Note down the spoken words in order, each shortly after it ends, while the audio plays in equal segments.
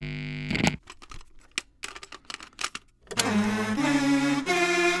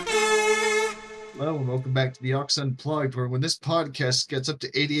welcome back to the Auxi Unplugged, where when this podcast gets up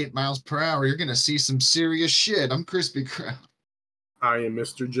to 88 miles per hour, you're going to see some serious shit. I'm Crispy Crown. I am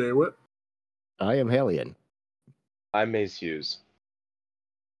Mr. J-Wit. I am Hellion. I'm Mace Hughes.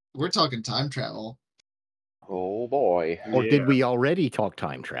 We're talking time travel. Oh boy. Or did we already talk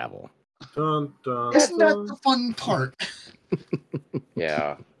time travel? Dun, dun, Isn't dun. that the fun part?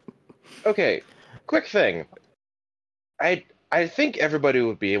 Yeah. Okay, quick thing. I think everybody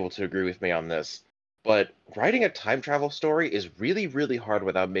would be able to agree with me on this, but writing a time travel story is really, really hard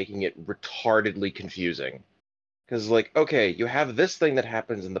without making it retardedly confusing. Because, like, okay, you have this thing that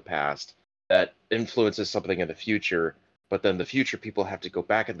happens in the past that influences something in the future, but then the future people have to go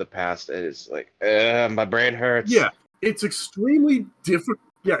back in the past, and it's like, my brain hurts. Yeah, it's extremely difficult.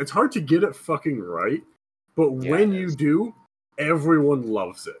 Yeah, it's hard to get it fucking right, but Yeah, when it you is. do, everyone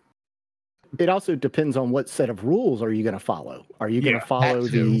loves it. It also depends on what set of rules are you going to follow. Are you going Yeah, to follow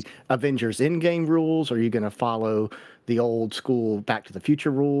that too. the Avengers Endgame rules? Are you going to follow the old school Back to the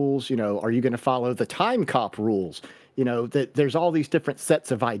Future rules? You know, are you going to follow the Time Cop rules? You know, that there's all these different sets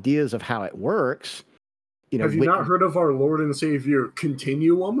of ideas of how it works. You know, have you not heard of our Lord and Savior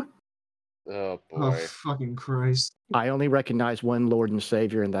Continuum? Oh Oh, boy. fucking Christ. I only recognize one Lord and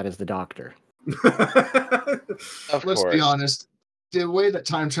Savior, and that is the Doctor. Of Let's course. be honest. The way that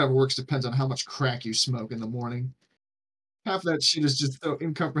time travel works depends on how much crack you smoke in the morning. Half that shit is just so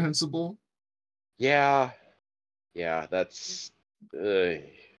incomprehensible. Yeah. Yeah, that's... oh,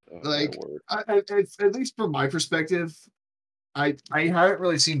 Like, my word. at least from my perspective, I haven't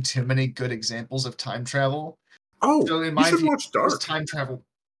really seen too many good examples of time travel. Oh, So in you my should view, watch it was Dark. time travel.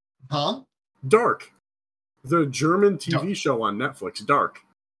 Huh? Dark. The German TV Dark. show on Netflix, Dark.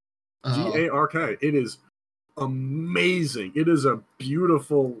 Oh. D-A-R-K. It is amazing. It is a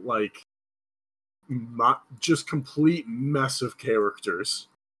beautiful, like, just complete mess of characters.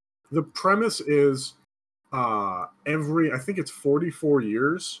 The premise is I think it's 44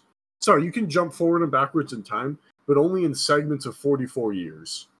 years. Sorry, you can jump forward and backwards in time, but only in segments of 44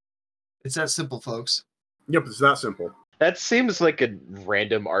 years. It's that simple, folks. Yep, it's that simple. That seems like a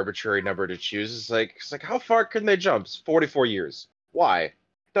random arbitrary number to choose. It's like how far can they jump? It's 44 years. Why?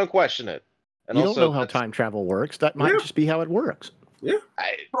 Don't question it. And You also, don't know how time travel works. That might Yeah. just be how it works. Yeah.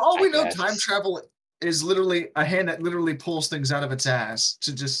 For all we know, guess. time travel is literally a hand that literally pulls things out of its ass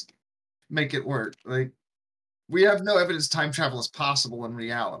to just make it work. Like, we have no evidence time travel is possible in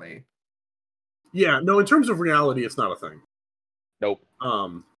reality. Yeah, no, in terms of reality, it's not a thing. Nope.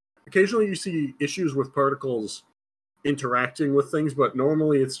 Occasionally you see issues with particles interacting with things, but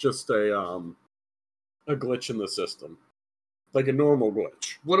normally it's just a glitch in the system. Like a normal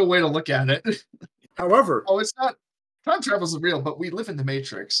glitch. What a way to look at it. However, Oh, it's not. Time travel's real, but we live in the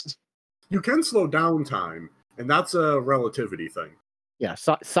Matrix. you can slow down time, and that's a relativity thing. Yeah,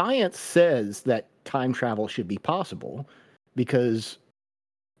 science says that time travel should be possible because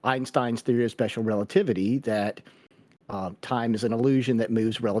Einstein's theory of special relativity that time is an illusion that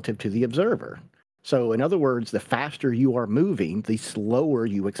moves relative to the observer. So, in other words, the faster you are moving, the slower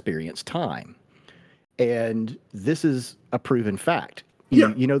you experience time. And this is a proven fact.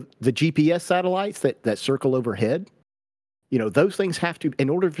 You know, the GPS satellites that circle overhead, you know, those things have to, in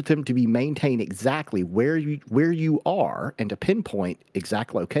order for them to be maintained exactly where you are and to pinpoint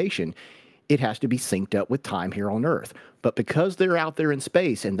exact location, it has to be synced up with time here on Earth. But because they're out there in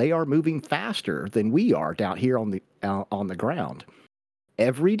space and they are moving faster than we are down here on the ground,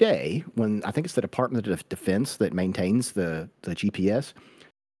 every day when I think it's the Department of Defense that maintains the GPS,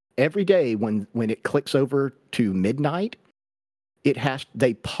 every day when it clicks over to midnight,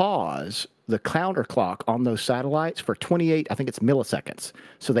 they pause the counter clock on those satellites for 28, I think it's milliseconds,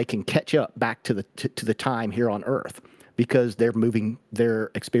 so they can catch up back to the time here on Earth because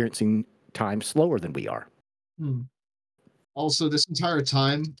they're experiencing time slower than we are. Also, this entire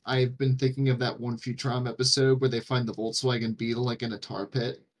time, I've been thinking of that one Futurama episode where they find the Volkswagen Beetle like in a tar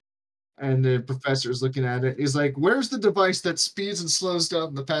pit. And the professor's looking at it. He's like, where's the device that speeds and slows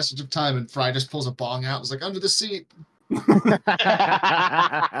down the passage of time? And Fry just pulls a bong out. It's like, under the seat.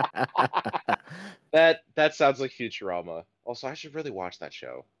 That sounds like Futurama. Also, I should really watch that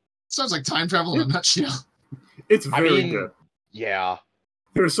show. Sounds like time travel in a nutshell. It's very good. Yeah.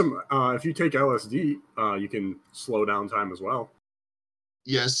 There's some, if you take LSD, you can slow down time as well.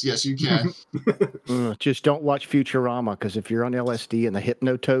 Yes, you can. Just don't watch Futurama, because if you're on LSD and the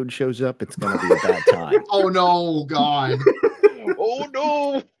Hypnotoad shows up, it's going to be a bad time. Oh, no, God.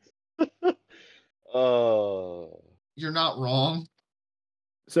 Oh, no. You're not wrong.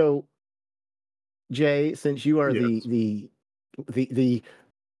 So, Jay, since you are Yes. who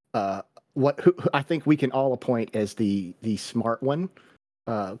I think we can all appoint as the smart one,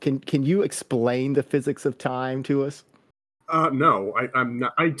 Can you explain the physics of time to us? No, I'm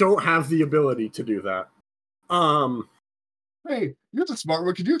not. I don't have the ability to do that. Hey, you're the smart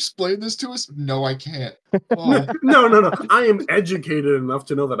one. Can you explain this to us? No, I can't. No, Oh, no. I am educated enough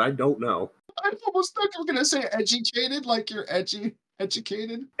to know that I don't know. I almost thought you were gonna say educated, like you're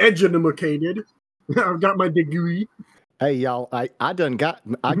educated. Educated. I've got my degree. Hey, y'all, I done got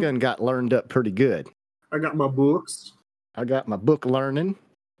learned up pretty good. I got my books. I got my book learning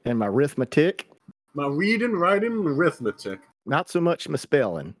and my arithmetic. My reading, writing, and arithmetic. Not so much my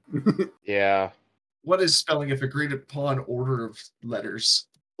spelling. Yeah. What is spelling if agreed upon order of letters?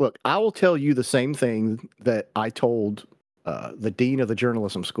 Look, I will tell you the same thing that I told the dean of the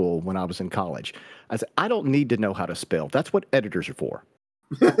journalism school when I was in college. I said, I don't need to know how to spell. That's what editors are for.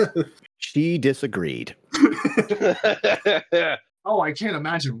 She disagreed. Oh, I can't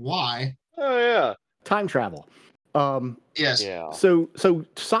imagine why. Oh yeah. Time travel. Yes. Yeah. So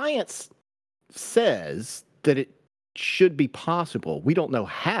science says that it should be possible. We don't know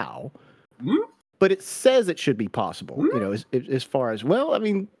how, but it says it should be possible. You know, as far as, well, I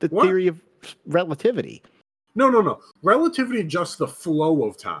mean, the theory of relativity. No. Relativity, just the flow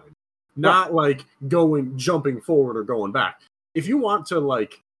of time, not like jumping forward or going back. If you want to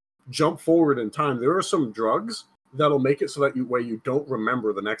like jump forward in time, there are some drugs that'll make it so that you don't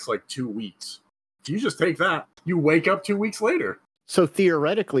remember the next like 2 weeks. If you just take that, you wake up 2 weeks later. So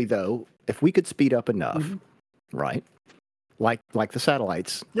theoretically, though, if we could speed up enough, right, like the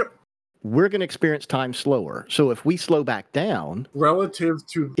satellites, we're going to experience time slower. So if we slow back down relative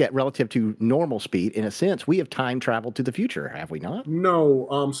to normal speed, in a sense, we have time traveled to the future, have we not?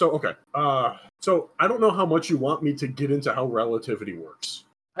 No. So okay. So I don't know how much you want me to get into how relativity works.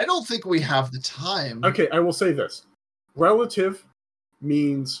 I don't think we have the time. Okay, I will say this. Relative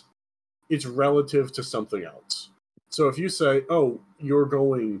means it's relative to something else. So if you say, oh, you're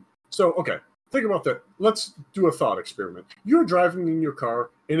going... So, okay, think about that. Let's do a thought experiment. You're driving in your car,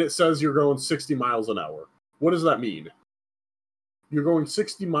 and it says you're going 60 miles an hour. What does that mean? You're going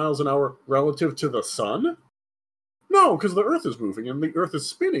 60 miles an hour relative to the sun? No, because the Earth is moving, and the Earth is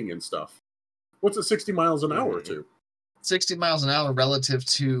spinning and stuff. What's it 60 miles an hour to? 60 miles an hour relative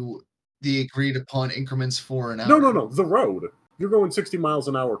to the agreed upon increments for an hour. No. The road. You're going 60 miles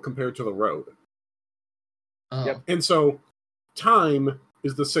an hour compared to the road. Oh. Yep. And so time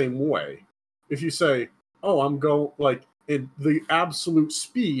is the same way. If you say, oh, I'm going, like, in the absolute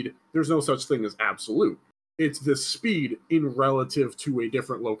speed, there's no such thing as absolute. It's the speed in relative to a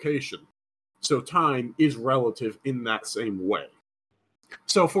different location. So time is relative in that same way.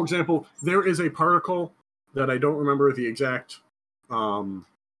 So, for example, there is a particle that I don't remember the exact the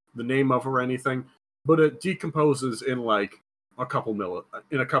name of or anything, but it decomposes in like a couple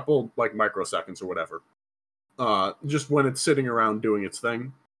like microseconds or whatever. Just when it's sitting around doing its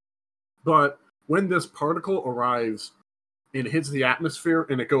thing. But when this particle arrives and hits the atmosphere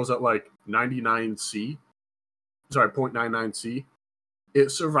and it goes at like 0.99 C,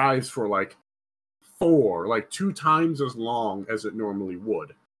 it survives for like 2 times as long as it normally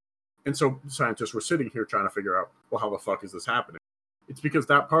would. And so scientists were sitting here trying to figure out, well, how the fuck is this happening? It's because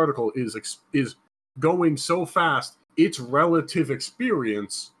that particle is going so fast, its relative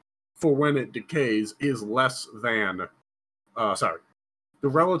experience for when it decays is less than, the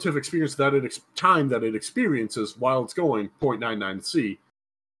relative experience time that it experiences while it's going 0.99 C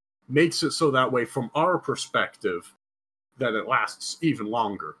makes it so that way from our perspective that it lasts even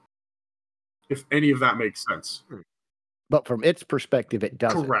longer. If any of that makes sense. But from its perspective, it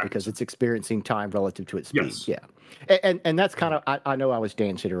doesn't. Correct. Because it's experiencing time relative to its speed. Yes. Yeah. And that's kind of, I know I was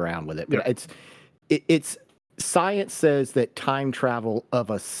dancing around with it, but it's science says that time travel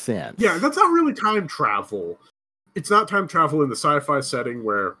of a sense. Yeah, that's not really time travel. It's not time travel in the sci-fi setting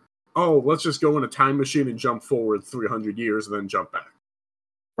where, oh, let's just go in a time machine and jump forward 300 years and then jump back.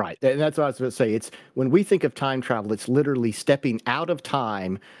 Right. And that's what I was going to say. It's when we think of time travel, it's literally stepping out of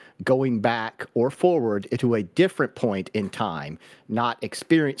time, going back or forward to a different point in time, not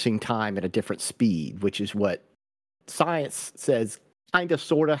experiencing time at a different speed, which is what science says kind of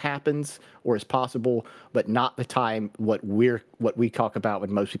sort of happens or is possible, but not the time what we talk about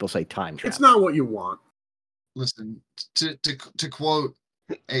when most people say time travel. It's not what you want. Listen, to quote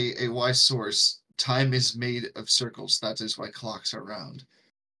a wise source, time is made of circles. That is why clocks are round.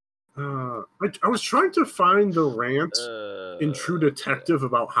 I was trying to find the rant in True Detective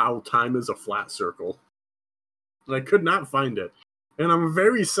about how time is a flat circle. And I could not find it. And I'm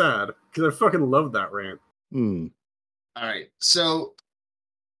very sad because I fucking love that rant. All right. So,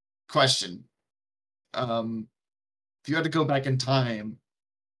 question. If you had to go back in time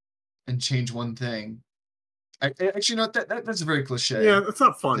and change one thing, Actually, no, that's a very cliche. Yeah, that's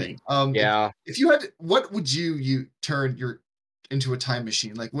not funny. Thing. Yeah. If you had, what would you turn your into a time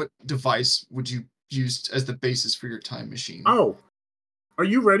machine? Like, what device would you use as the basis for your time machine? Oh, are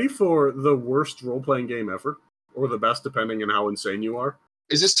you ready for the worst role-playing game ever? Or the best, depending on how insane you are?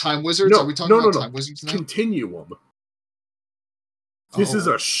 Is this Time Wizards? Are we talking about Time Wizards now? Continuum. This is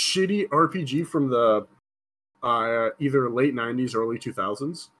a shitty RPG from the either late 90s, early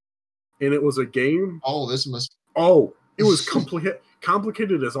 2000s. And it was a game. Oh, this must. Oh, it was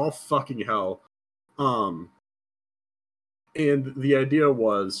complicated as all fucking hell. And the idea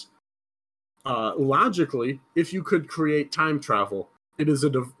was, logically, if you could create time travel, it is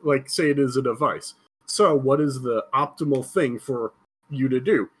say it is a device. So what is the optimal thing for you to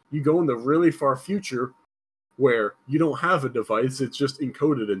do? You go in the really far future where you don't have a device, it's just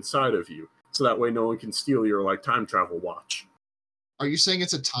encoded inside of you. So that way no one can steal your like time travel watch. Are you saying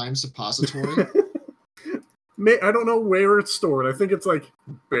it's a time suppository? I don't know where it's stored. I think it's like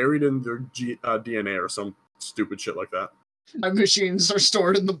buried in their DNA or some stupid shit like that. My machines are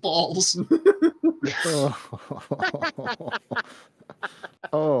stored in the balls.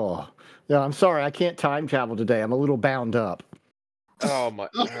 Oh, yeah. I'm sorry, I can't time travel today. I'm a little bound up. Oh my.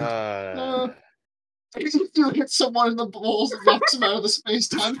 If you hit someone in the balls and knocks them out of the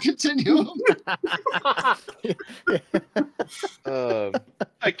space-time continuum.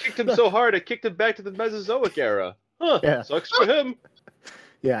 I kicked him so hard, I kicked him back to the Mesozoic era. Huh, Yeah. sucks for him.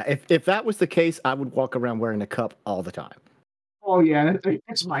 Yeah, if that was the case, I would walk around wearing a cup all the time. Oh yeah,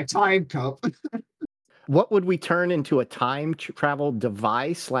 it's my time cup. What would we turn into a time travel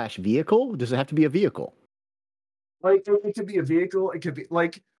device / vehicle? Does it have to be a vehicle? Like, it could be a vehicle, it could be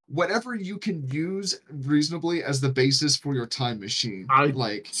like whatever you can use reasonably as the basis for your time machine.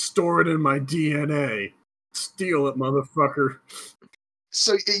 I store it in my DNA. Steal it, motherfucker.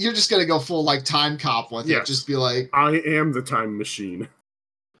 So you're just gonna go full like time cop with it. Just be like, I am the time machine.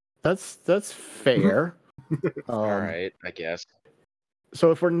 That's fair. All right, I guess.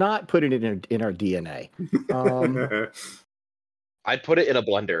 So if we're not putting it in our DNA, I'd put it in a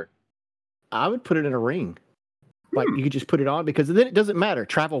blender. I would put it in a ring. Like you could just put it on because then it doesn't matter.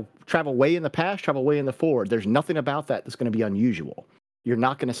 Travel way in the past, travel way in the forward. There's nothing about that that's going to be unusual. You're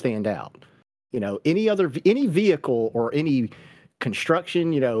not going to stand out. You know, any vehicle or any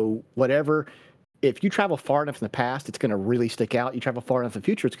construction, you know, whatever. If you travel far enough in the past, it's going to really stick out. You travel far enough in the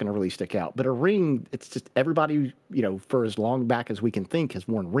future, it's going to really stick out. But a ring, it's just everybody, you know, for as long back as we can think, has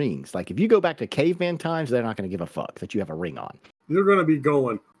worn rings. Like if you go back to caveman times, they're not going to give a fuck that you have a ring on. You're going to be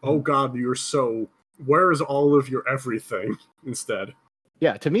going, oh God, where is all of your everything instead?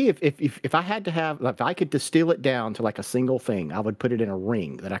 Yeah, to me, if I had to have, if I could distill it down to like a single thing, I would put it in a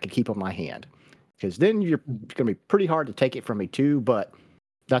ring that I could keep on my hand. Because then it's going to be pretty hard to take it from me too, but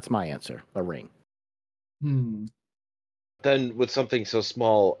that's my answer, a ring. Then with something so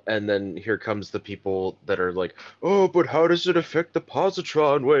small, and then here comes the people that are like, oh, but how does it affect the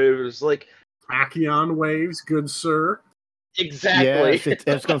positron waves? Like, tachyon waves, good sir. Exactly. Yes,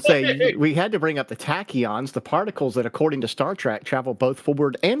 I was going to say, we had to bring up the tachyons, the particles that, according to Star Trek, travel both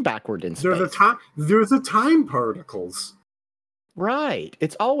forward and backward in space. They're the time particles. Right.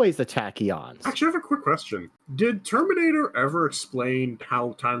 It's always the tachyons. Actually, I have a quick question. Did Terminator ever explain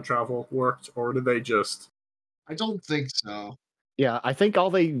how time travel worked, or did they just... I don't think so. Yeah, I think all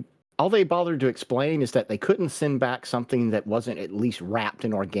they bothered to explain is that they couldn't send back something that wasn't at least wrapped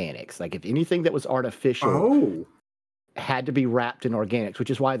in organics. Like if anything that was artificial had to be wrapped in organics, which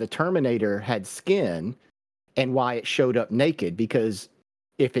is why the Terminator had skin and why it showed up naked, because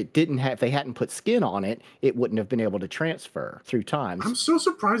if they hadn't put skin on it, it wouldn't have been able to transfer through time. I'm so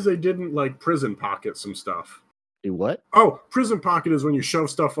surprised they didn't like prison pocket some stuff. Do what? Oh, prison pocket is when you shove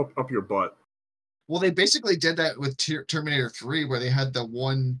stuff up your butt. Well, they basically did that with Terminator 3, where they had the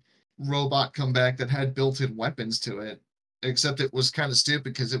one robot come back that had built-in weapons to it, except it was kind of stupid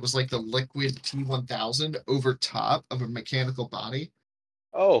because it was like the liquid T-1000 over top of a mechanical body.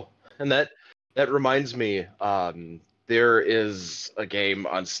 Oh, and that reminds me, there is a game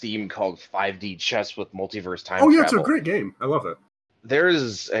on Steam called 5D Chess with Multiverse Time Travel. It's a great game. I love it.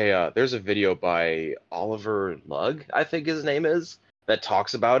 There's a video by Oliver Lugg, I think his name is, that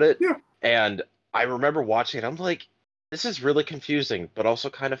talks about it. Yeah. And I remember watching it. I'm like, this is really confusing, but also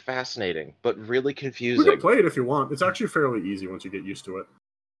kind of fascinating, but really confusing. We can play it if you want. It's actually fairly easy once you get used to it.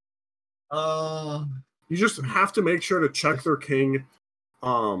 You just have to make sure to check their king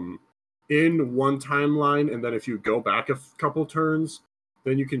in one timeline, and then if you go back a couple turns,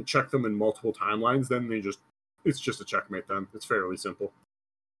 then you can check them in multiple timelines. Then it's just a checkmate then. It's fairly simple.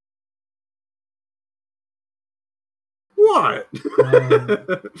 What?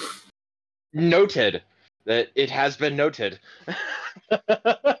 Noted. That it has been noted.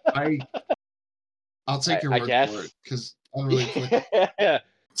 I'll take your I word for it guess. because I'm really quick.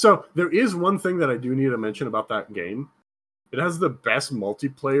 So there is one thing that I do need to mention about that game. It has the best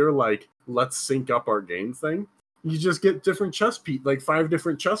multiplayer, like, let's sync up our game thing. You just get different like 5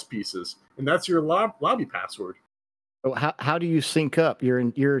 different chess pieces, and that's your lobby password. Oh, how do you sync up?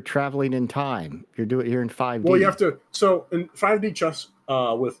 You're traveling in time. You're in 5D. Well, you have to. So in 5D chess,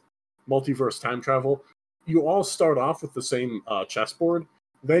 with multiverse time travel, you all start off with the same chessboard.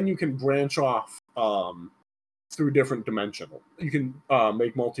 Then you can branch off through different dimensional. You can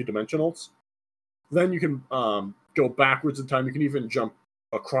make multi-dimensionals. Then you can go backwards in time. You can even jump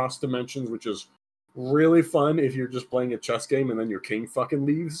across dimensions, which is really fun if you're just playing a chess game and then your king fucking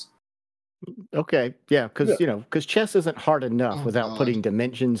leaves. Okay, yeah, because Yeah. because chess isn't hard enough Oh, without God. putting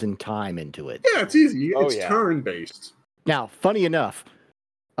dimensions and time into it. Yeah, it's easy. Oh, It's yeah. turn-based. Now, funny enough,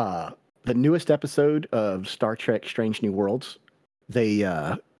 the newest episode of Star Trek: Strange New Worlds,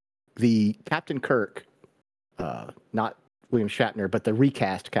 the Captain Kirk, not William Shatner, but the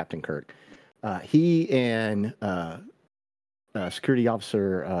recast Captain Kirk, he and security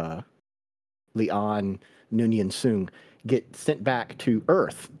officer Leon Noonien Soong get sent back to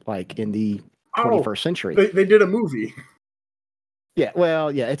Earth, like in the 21st century. They did a movie. Yeah,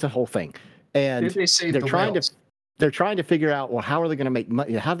 well, yeah, it's a whole thing, and Did they save they're the trying whales? they're trying to figure out, well, how are they going to make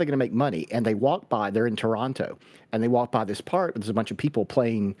money? How are they going to make money? And they walk by. They're in Toronto, and they walk by this park. There's a bunch of people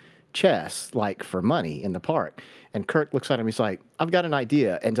playing chess, like for money, in the park. And Kirk looks at him. He's like, "I've got an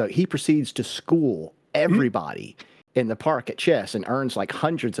idea." And so he proceeds to school everybody in the park at chess and earns like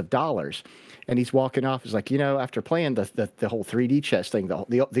hundreds of dollars. And he's walking off. He's like, after playing the whole 3D chess thing,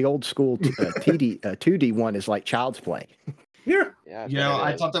 the old school 2D one is like child's play. Yeah. Yeah,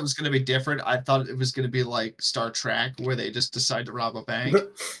 I thought that was going to be different. I thought it was going to be like Star Trek, where they just decide to rob a bank.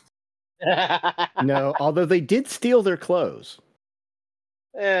 No, although they did steal their clothes.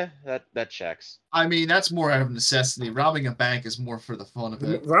 That checks. I mean, that's more out of necessity. Robbing a bank is more for the fun of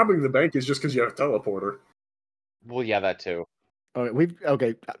it. Robbing the bank is just because you have a teleporter. Well, yeah, that too.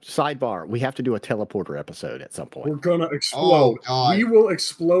 Okay. Sidebar. We have to do a teleporter episode at some point. We're gonna explode. God. We will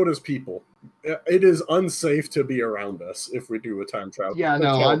explode as people. It is unsafe to be around us if we do a time travel. Yeah, a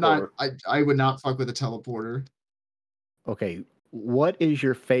no, I'm teleporter. not. I would not fuck with a teleporter. Okay, what is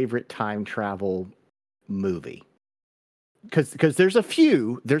your favorite time travel movie? Because there's a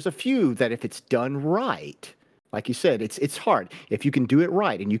few that if it's done right, like you said, it's hard. If you can do it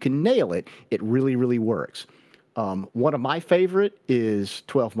right and you can nail it, it really, really works. One of my favorite is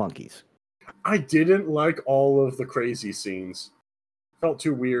 12 Monkeys. I didn't like all of the crazy scenes. Felt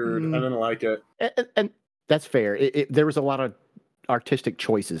too weird. I didn't like it. And that's fair. There was a lot of artistic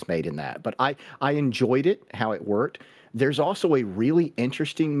choices made in that, but I enjoyed it, how it worked. There's also a really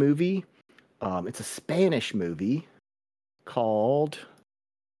interesting movie. It's a Spanish movie called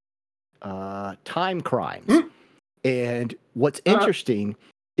Time Crimes. And what's interesting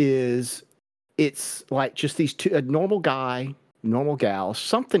is it's like just these two, a normal guy, normal gal,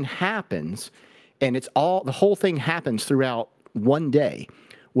 something happens, and the whole thing happens throughout one day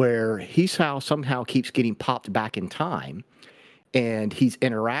where he somehow keeps getting popped back in time, and he's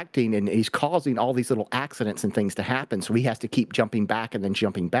interacting and he's causing all these little accidents and things to happen. So he has to keep jumping back and then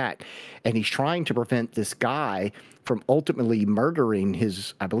jumping back. And he's trying to prevent this guy from ultimately murdering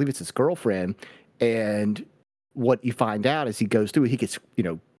I believe it's his girlfriend. And what you find out as he goes through, he gets,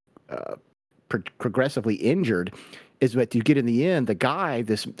 progressively injured, is that you get in the end, the guy,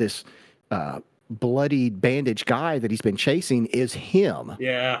 this bloodied, bandaged guy that he's been chasing is him.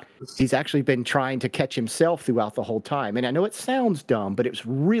 Yeah. He's actually been trying to catch himself throughout the whole time. And I know it sounds dumb, but it was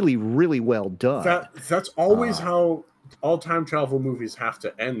really, really well done. That's always how all time travel movies have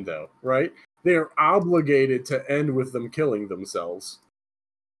to end, though, right? They're obligated to end with them killing themselves.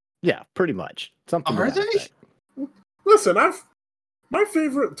 Yeah, pretty much. Something. Are to that they? effect. Listen, my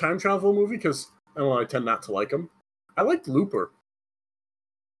favorite time travel movie, because I tend not to like them, I liked Looper.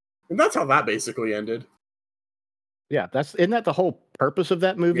 And that's how that basically ended. Yeah, isn't that the whole purpose of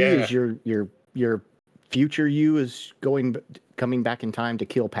that movie? Yeah. Is your future you is coming back in time to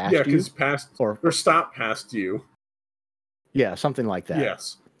kill past Yeah, you? because or stop past you. Yeah, something like that.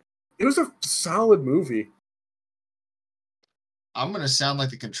 Yes. It was a solid movie. I'm gonna sound like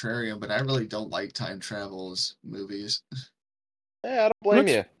the contrarian, but I really don't like time travels movies. Yeah, I don't blame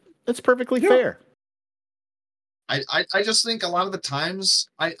you. That's perfectly fair. I just think a lot of the times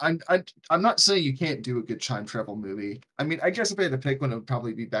I'm not saying you can't do a good time travel movie. I mean, I guess if I had to pick one, it would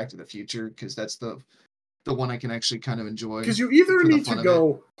probably be Back to the Future, because that's the one I can actually kind of enjoy. Because you either need to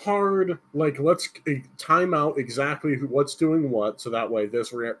go hard, like let's time out exactly what's doing what, so that way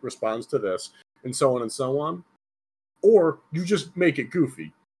this responds to this. and so on and so on. Or you just make it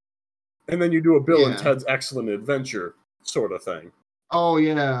goofy. And then you do a Bill and Yeah. Ted's Excellent Adventure sort of thing. Oh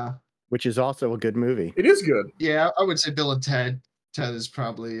yeah. which is also a good movie. It is good. Yeah, I would say Bill and Ted. Ted is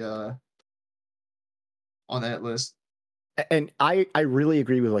probably on that list. And I really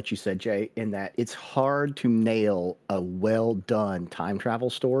agree with what you said, Jay, in that it's hard to nail a well done time travel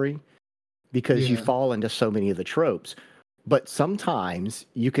story because you Yeah. fall into so many of the tropes. But sometimes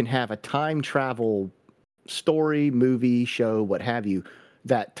you can have a time travel story, movie, show, what have you,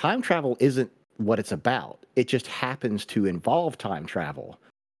 that time travel isn't what it's about. It just happens to involve time travel.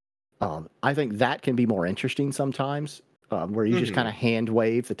 I think that can be more interesting sometimes, where you just kind of hand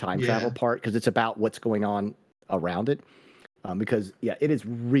wave the time travel Yeah. part because it's about what's going on around it. Because yeah, it is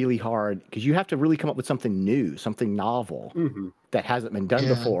really hard because you have to really come up with something new, something novel that hasn't been done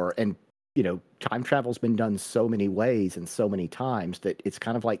Yeah. before. And time travel's been done so many ways and so many times that it's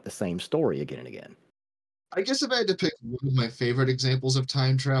kind of like the same story again and again. I guess if I had to pick one of my favorite examples of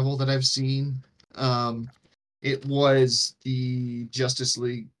time travel that I've seen, it was the Justice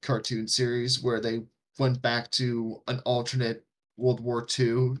League cartoon series where they went back to an alternate World War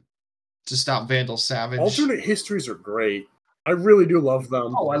II to stop Vandal Savage. Alternate histories are great. I really do love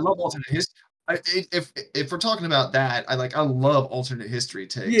them. Oh, I love alternate history. If we're talking about that, I love alternate history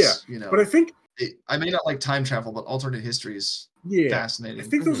takes. Yeah, but I think I may not like time travel, but alternate history is fascinating. I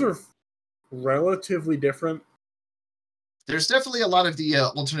think those are relatively different. There's definitely a lot of the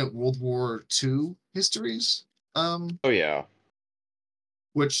alternate World War II histories. Oh yeah.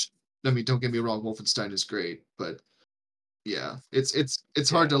 Which, I mean, don't get me wrong, Wolfenstein is great, but yeah, it's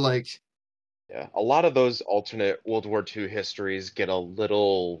hard to like. Yeah, a lot of those alternate World War II histories get a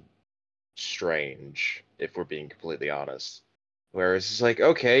little strange, if we're being completely honest. Whereas it's like,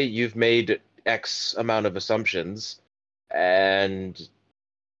 okay, you've made X amount of assumptions, and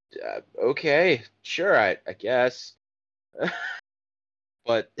okay, sure, I guess.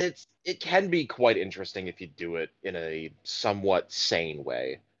 But it can be quite interesting if you do it in a somewhat sane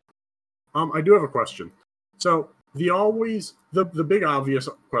way. I do have a question. So the big obvious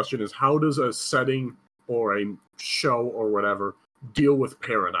question is, how does a setting or a show or whatever deal with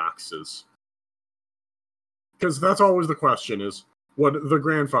paradoxes? Because that's always the question, is what the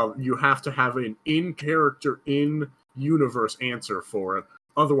grandfather, you have to have an in-character, in-universe answer for it.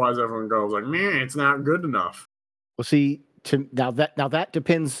 Otherwise everyone goes like, man, it's not good enough. Well, see, now that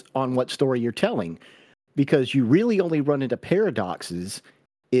depends on what story you're telling, because you really only run into paradoxes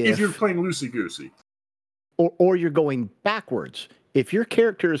if you're playing loosey-goosey. Or you're going backwards. If your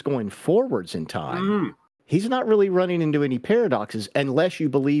character is going forwards in time, he's not really running into any paradoxes unless you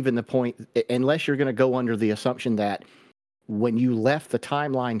believe in unless you're going to go under the assumption that when you left the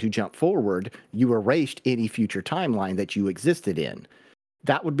timeline to jump forward, you erased any future timeline that you existed in.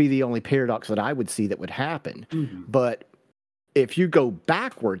 That would be the only paradox that I would see that would happen. But if you go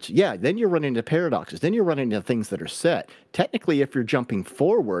backwards, then you're running into paradoxes. Then you're running into things that are set. Technically, if you're jumping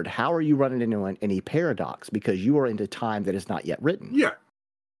forward, how are you running into any paradox? Because you are into time that is not yet written. Yeah.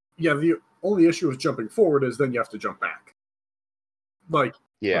 The only issue with jumping forward is then you have to jump back.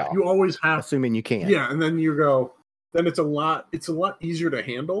 You always have, assuming you can. Yeah, and then you go. Then it's a lot easier to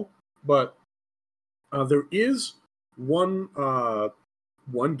handle. But there is one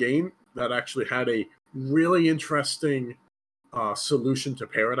game that actually had a really interesting solution to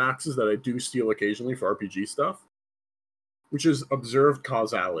paradoxes that I do steal occasionally for RPG stuff, which is observed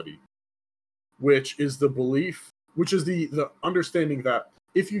causality, which is the belief, which is the understanding that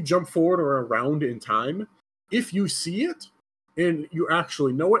if you jump forward or around in time, if you see it and you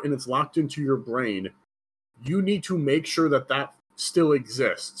actually know it and it's locked into your brain, you need to make sure that still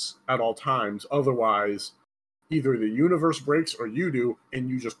exists at all times. Otherwise, either the universe breaks or you do, and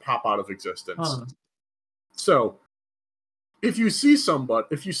you just pop out of existence. So if you see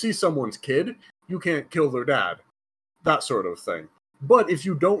someone's kid, you can't kill their dad. That sort of thing. But if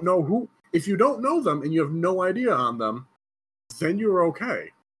you don't know them and you have no idea on them, then you're okay.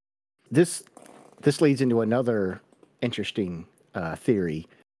 This leads into another interesting theory,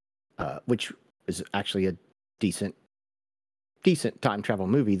 which is actually a decent time travel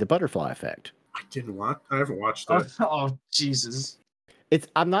movie, The Butterfly Effect. I haven't watched it. Oh, Jesus.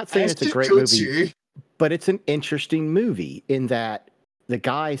 I'm not saying it's a great movie, but it's an interesting movie in that the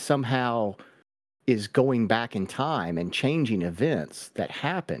guy somehow is going back in time and changing events that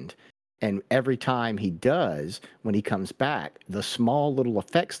happened. And every time he does, when he comes back, the small little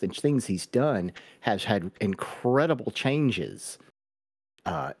effects and things he's done has had incredible changes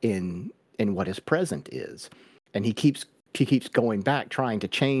in what his present is. And he keeps going back trying to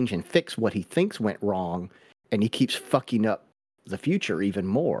change and fix what he thinks went wrong, and he keeps fucking up the future even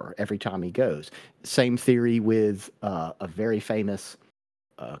more every time he goes. Same theory with a very famous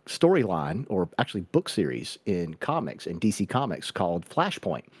storyline, or actually book series in comics, in DC Comics, called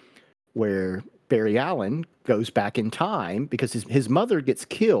Flashpoint, where Barry Allen goes back in time because his mother gets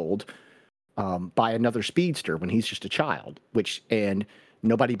killed by another speedster when he's just a child, and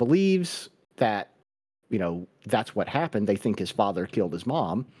nobody believes that, that's what happened. They think his father killed his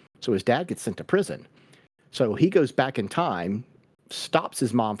mom, so his dad gets sent to prison. So he goes back in time, stops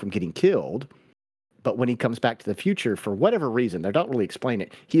his mom from getting killed, but when he comes back to the future, for whatever reason, they don't really explain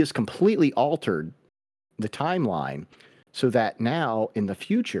it, he has completely altered the timeline so that now in the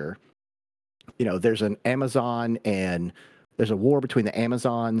future, there's an Amazon, and there's a war between the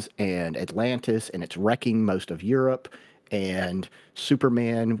Amazons and Atlantis, and it's wrecking most of Europe. And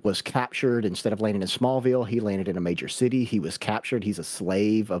Superman was captured. Instead of landing in Smallville, he landed in a major city. He was captured. He's a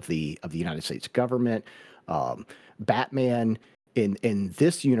slave of the United States government. Batman in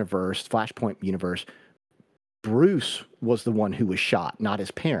this universe, Flashpoint universe, Bruce was the one who was shot, not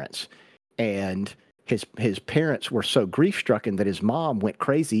his parents. And his parents were so grief-stricken that his mom went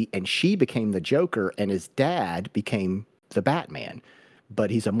crazy, and she became the Joker, and his dad became the Batman. But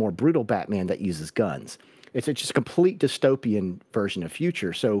he's a more brutal Batman that uses guns. It's just a complete dystopian version of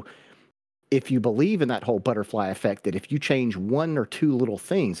future. So if you believe in that whole butterfly effect, that if you change one or two little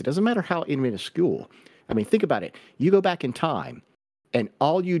things, it doesn't matter how minuscule. I mean, think about it. You go back in time, and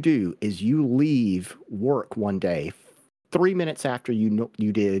all you do is you leave work one day 3 minutes after you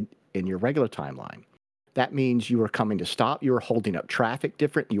did in your regular timeline. That means you are coming to stop. You are holding up traffic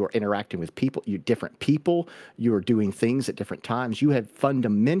different. You are interacting with people. You're different people. You are doing things at different times. You have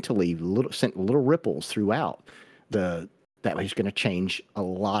fundamentally sent little ripples throughout that is going to change a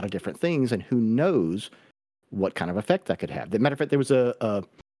lot of different things. And who knows what kind of effect that could have. As a matter of fact, there was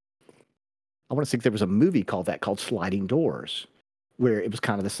I want to think there was a movie called Sliding Doors, where it was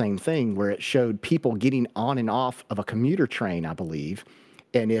kind of the same thing, where it showed people getting on and off of a commuter train, I believe.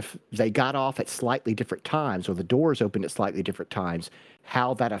 And if they got off at slightly different times, or the doors opened at slightly different times,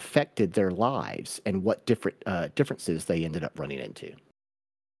 how that affected their lives and what differences they ended up running into.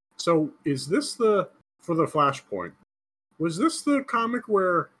 So is this for the Flashpoint, was this the comic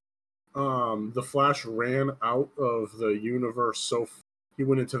where the Flash ran out of the universe, so he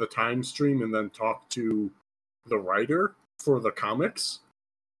went into the time stream and then talked to the writer for the comics?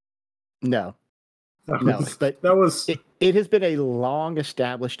 No. But it has been a long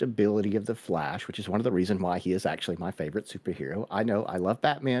established ability of the Flash, which is one of the reasons why he is actually my favorite superhero. I know I love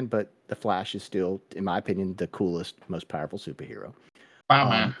Batman, but the Flash is still, in my opinion, the coolest, most powerful superhero.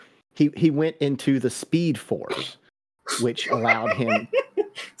 He went into the Speed Force, which allowed him.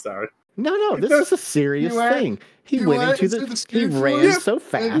 Sorry. No, this is a serious thing. He ran so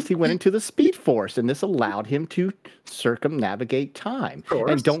fast, he went into the Speed Force, and this allowed him to circumnavigate time.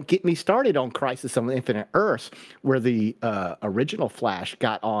 And don't get me started on Crisis on Infinite Earths, where the original Flash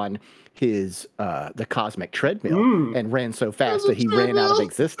got on his the cosmic treadmill and ran so fast that he ran out of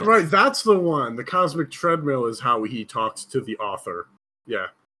existence. Right, that's the one. The cosmic treadmill is how he talked to the author. Yeah.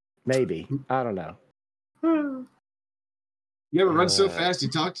 Maybe. I don't know. You ever run so fast you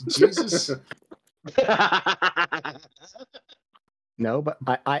talk to Jesus? No, but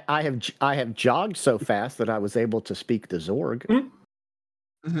I have jogged so fast that I was able to speak the Zorg.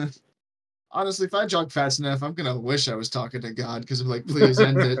 Honestly, if I jog fast enough, I'm gonna wish I was talking to God, because I'm like, please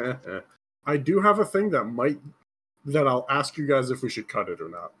end it. I do have a thing that I'll ask you guys if we should cut it or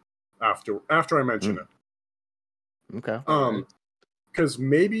not after I mention it. Okay.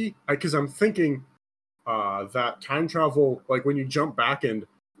 Because I'm thinking that time travel, like when you jump back and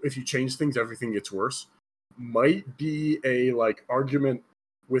if you change things, everything gets worse, might be a argument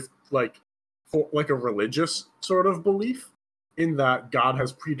with for a religious sort of belief, in that God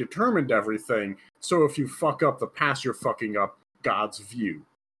has predetermined everything. So if you fuck up the past, you're fucking up God's view.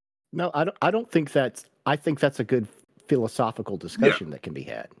 No, I don't think that's. I think that's a good philosophical discussion that can be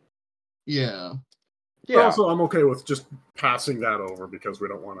had. Yeah. But also, I'm okay with just passing that over because we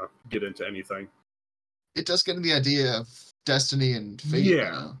don't want to get into anything. It does get into the idea of destiny and fate.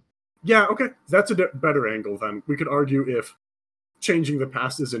 Yeah. Yeah, okay. That's a better angle then. We could argue if changing the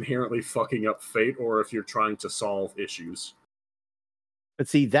past is inherently fucking up fate, or if you're trying to solve issues. But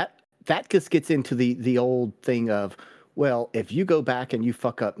see, that just gets into the old thing of, well, if you go back and you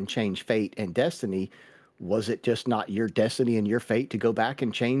fuck up and change fate and destiny, was it just not your destiny and your fate to go back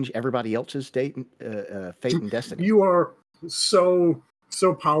and change everybody else's fate and destiny? You are so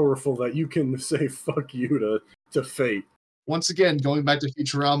powerful that you can say fuck you to fate. Once again, going back to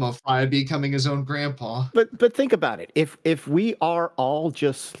Futurama, Fry becoming his own grandpa. But think about it. If we are all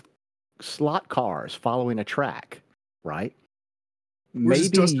just slot cars following a track, right? We're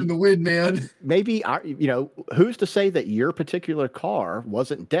just dust in maybe the wind, man. maybe who's to say that your particular car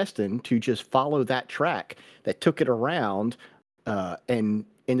wasn't destined to just follow that track that took it around and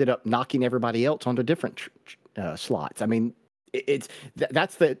ended up knocking everybody else onto different slots. I mean,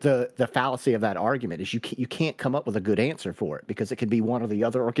 that's the fallacy of that argument is you can't come up with a good answer for it because it can be one or the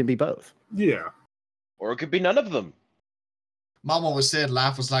other or it can be both. Yeah. Or it could be none of them. Mom always said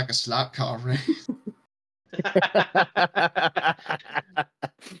life was like a slot car race.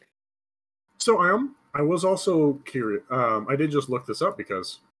 So I was also curious. I did just look this up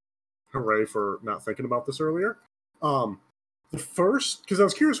because hooray for not thinking about this earlier. The first, because I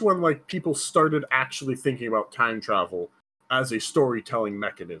was curious when like people started actually thinking about time travel as a storytelling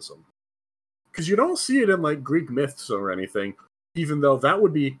mechanism. Because you don't see it in like Greek myths or anything, even though that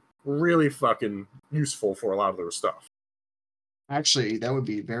would be really fucking useful for a lot of their stuff. Actually, that would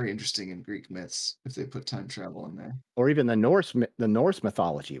be very interesting in Greek myths if they put time travel in there. Or even the Norse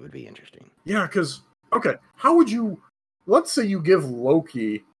mythology would be interesting. Yeah, because okay, how would you? Let's say you give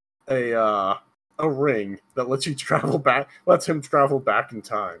Loki a ring that lets him travel back in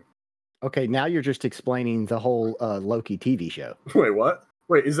time. Okay, now you're just explaining the whole Loki TV show. Wait, what?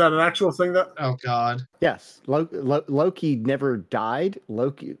 Wait, is that an actual thing that? Oh God. Yes, Loki never died.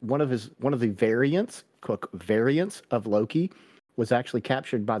 Loki, one of the variants of Loki, was actually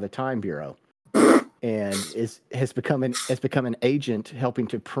captured by the Time Bureau, and has become an agent helping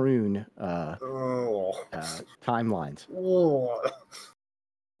to prune timelines. Oh.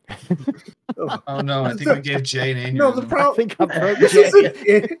 Oh no, I think we gave Jay an aneurysm. No, the problem. I think I broke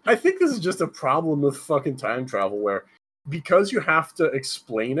Jay. I think this is just a problem with fucking time travel, where because you have to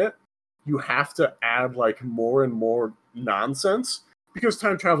explain it, you have to add like more and more nonsense because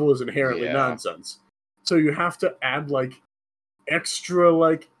time travel is inherently nonsense. So you have to add like extra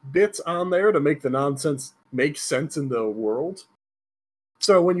like bits on there to make the nonsense make sense in the world.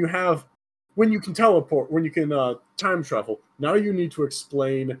 So when you can teleport, when you can time travel, now you need to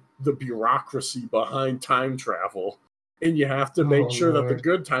explain the bureaucracy behind time travel, and you have to make sure that the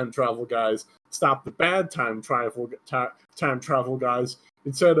good time travel guys stop the bad time travel guys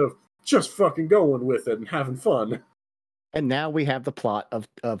instead of just fucking going with it and having fun. And now we have the plot of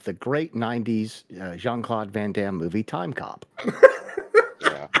the great 90s Jean-Claude Van Damme movie Time Cop.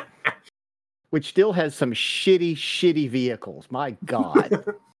 Yeah. Which still has some shitty vehicles. My God.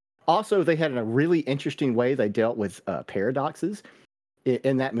 Also, they had a really interesting way they dealt with paradoxes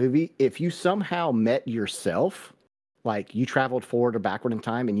in that movie. If you somehow met yourself, like you traveled forward or backward in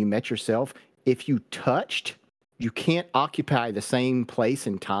time and you met yourself, if you touched, you can't occupy the same place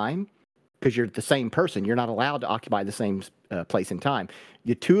in time because you're the same person. You're not allowed to occupy the same place in time.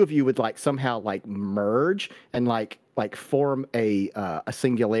 The two of you would like somehow like merge and like form a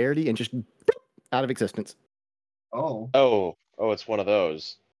singularity and just out of existence. Oh, it's one of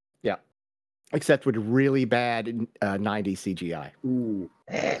those. Yeah. Except with really bad 90s CGI. Ooh.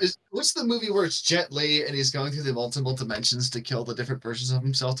 What's the movie where it's Jet Li and he's going through the multiple dimensions to kill the different versions of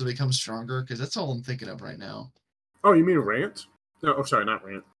himself to become stronger? Because that's all I'm thinking of right now. Oh, you mean Rant? No, oh, sorry, not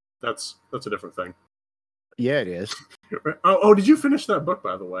Rant. That's a different thing. Yeah, it is. Oh, did you finish that book,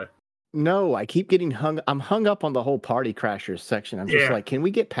 by the way? No, I keep getting I'm hung up on the whole Party Crashers section. I'm just like, can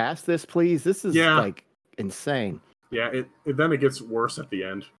we get past this, please? This is like insane. Yeah, then it gets worse at the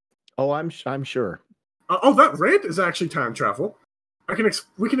end. Oh, I'm sure. That Rant is actually time travel.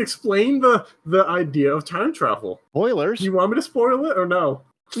 We can explain the idea of time travel. Spoilers. Do you want me to spoil it or no?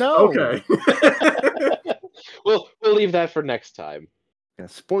 No. Okay. We'll leave that for next time. Yeah,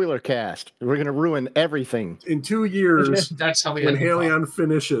 spoiler cast. We're gonna ruin everything. In 2 years, that's how we when Halion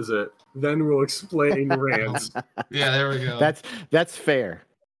finishes it, then we'll explain Rant. Yeah, there we go. That's fair.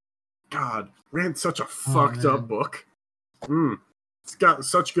 God, Rant's such a fucked up book. It's got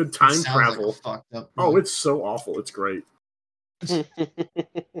such good time travel. Like fucked up book. Oh, it's so awful. It's great.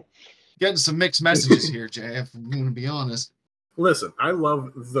 Getting some mixed messages here, Jay, if I'm going to be honest. Listen, I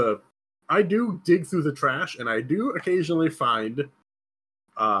do dig through the trash, and I do occasionally find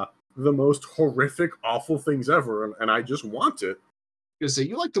the most horrific, awful things ever, and I just want it. Because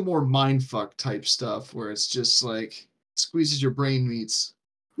you like the more mindfuck type stuff, where it's just like squeezes your brain meats.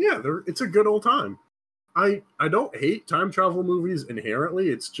 Yeah, it's a good old time. I don't hate time travel movies inherently.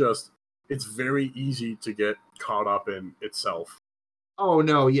 It's just it's very easy to get caught up in itself. Oh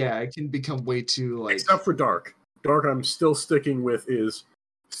no, yeah, it can become way too like. Except for Dark. Dark, I'm still sticking with is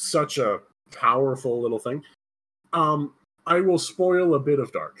such a powerful little thing. I will spoil a bit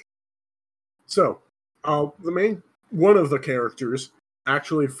of Dark. So, one of the characters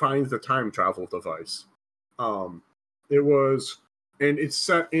actually finds the time travel device. It's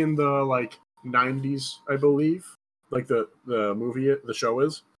set in the like 90s, I believe, like the movie, the show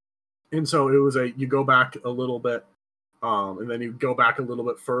is. And so it was you go back a little bit, and then you go back a little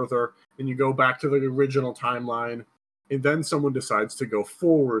bit further, and you go back to the original timeline, and then someone decides to go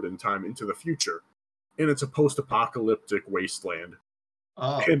forward in time into the future, and it's a post-apocalyptic wasteland.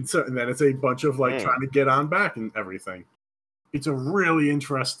 Oh, And then it's a bunch of like trying to get on back and everything. It's a really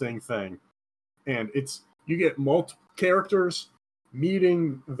interesting thing, and you get multiple characters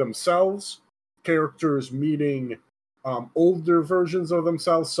meeting themselves, characters meeting older versions of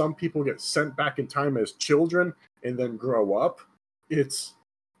themselves. Some people get sent back in time as children and then grow up. It's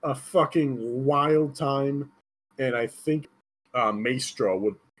a fucking wild time, and I think Maestro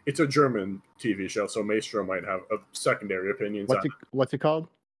would. It's a German TV show, so Maestro might have secondary opinions on it. What's it called?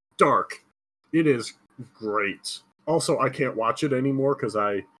 Dark. It is great. Also, I can't watch it anymore because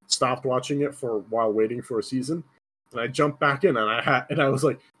I stopped watching it while waiting for a season, and I jumped back in, and I was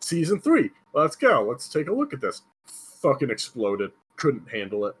like, season 3, let's go, let's take a look at this. Fucking exploded. Couldn't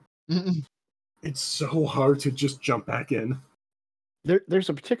handle it. Mm-mm. It's so hard to just jump back in. There's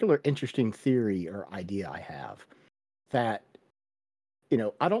a particular interesting theory or idea I have that,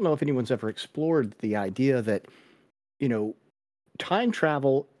 I don't know if anyone's ever explored the idea that, time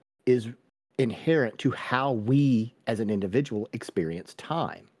travel is inherent to how we as an individual experience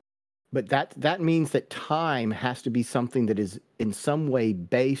time. But that means that time has to be something that is in some way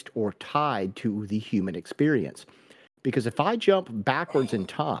based or tied to the human experience. Because if I jump backwards in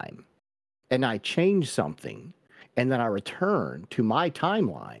time and I change something and then I return to my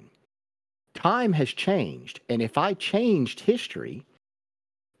timeline, time has changed. And if I changed history,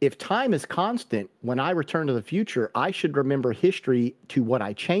 if time is constant, when I return to the future, I should remember history to what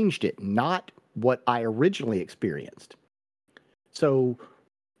I changed it, not what I originally experienced. So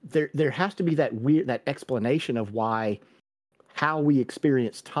there has to be that explanation of why how we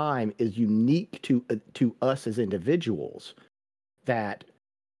experience time is unique to us as individuals. That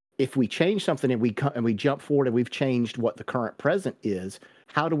if we change something and we jump forward and we've changed what the current present is,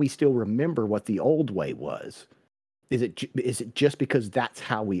 how do we still remember what the old way was? Is it just because that's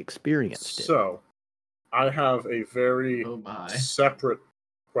how we experienced it? So, I have a very separate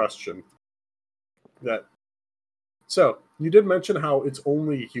question. So, you did mention how it's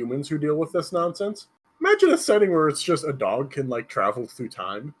only humans who deal with this nonsense. Imagine a setting where it's just a dog can like travel through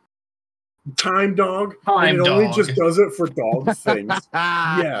time. Time dog, and it only just does it for dog things.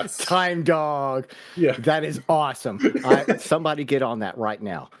 Yes, time dog. Yeah, that is awesome. Somebody get on that right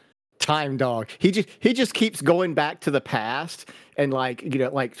now. Time dog. He just keeps going back to the past and like to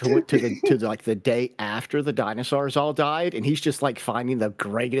the day after the dinosaurs all died, and he's just like finding the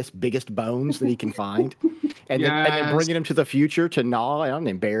greatest, biggest bones that he can find, and then bringing them to the future to gnaw on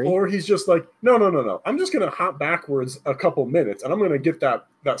and bury. Or he's just like, no. I'm just gonna hop backwards a couple minutes, and I'm gonna get that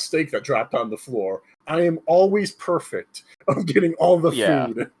steak that dropped on the floor. I am always perfect of getting all the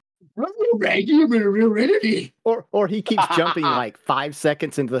food. Or he keeps jumping like 5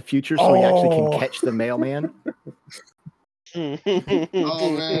 seconds into the future so he actually can catch the mailman. Oh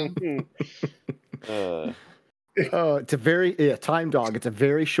man. It's a very time dog. It's a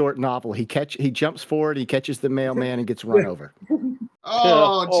very short novel. He jumps forward, he catches the mailman and gets run over.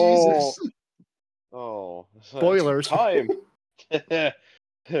 Oh Jesus. Oh, spoilers. Time.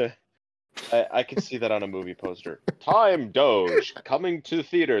 I can see that on a movie poster. Time Doge coming to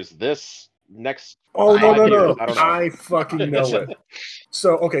theaters this next. Oh no! I don't know. I fucking know it.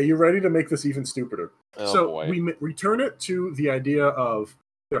 So okay, you ready to make this even stupider? Boy. We return it to the idea of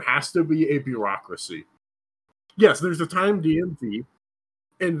there has to be a bureaucracy. Yes, there's a time DMV,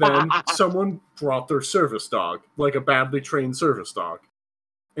 and then someone brought their service dog, like a badly trained service dog,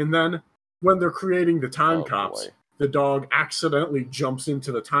 and then when they're creating the time cops. Boy. The dog accidentally jumps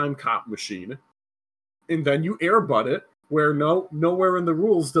into the time cop machine, and then you airbutt it, where nowhere in the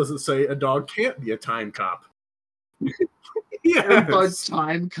rules does it say a dog can't be a time cop. Airbud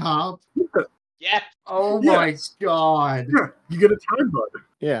time cop? Yeah. Oh my god. Yeah, you get a time bud.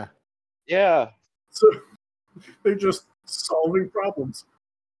 Yeah. Yeah. So they're just solving problems.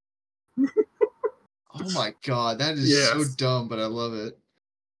 Oh my god, that is so dumb, but I love it.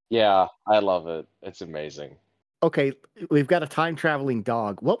 Yeah, I love it. It's amazing. Okay, we've got a time-traveling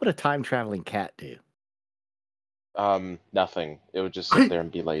dog. What would a time-traveling cat do? Nothing. It would just sit there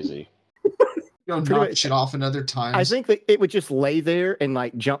and be lazy. Knock shit off another time. I think that it would just lay there and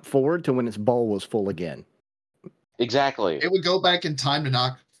like jump forward to when its bowl was full again. Exactly. It would go back in time to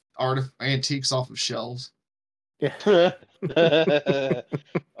knock antiques off of shelves. Yeah.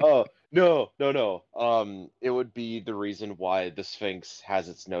 Oh, no. It would be the reason why the Sphinx has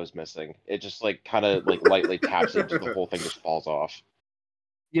its nose missing. It just like kind of like lightly taps into the whole thing just falls off.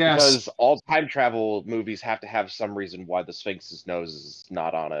 Yes. Because all time travel movies have to have some reason why the Sphinx's nose is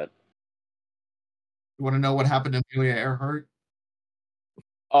not on it. You want to know what happened to Amelia Earhart?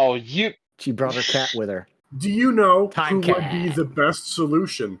 Oh, you. She brought her cat with her. Do you know Time who would be cat. the best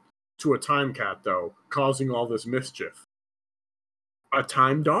solution to a time cat, though, causing all this mischief? A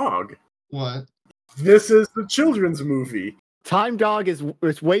time dog. What? This is the children's movie. Time dog is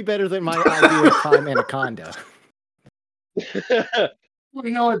way better than my idea of time anaconda.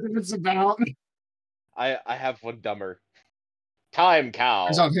 We know what it's about. I have one dumber. Time cow.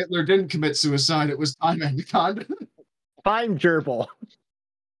 Turns out Hitler didn't commit suicide. It was time anaconda. Time gerbil.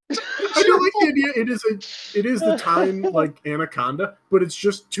 I don't like the idea. It is the time like anaconda, but it's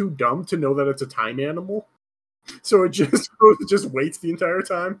just too dumb to know that it's a time animal. So it just waits the entire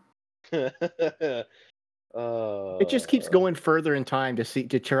time. It just keeps going further in time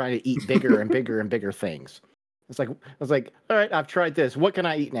to try to eat bigger and bigger and bigger things. It's like, I was like, all right, I've tried this. What can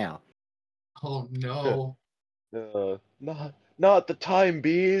I eat now? Oh no. Not the time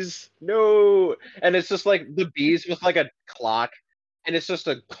bees. No. And it's just like the bees with like a clock. And it's just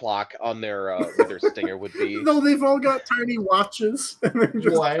a clock on their where their stinger would be. No, they've all got tiny watches and they're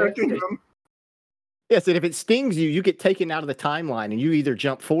just checking them. Yes, and if it stings you, you get taken out of the timeline and you either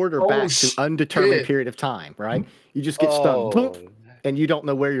jump forward or back to undetermined period of time, right? You just get stung, boop, and you don't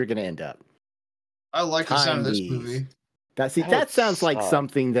know where you're going to end up. I like the sound of this movie. That sounds like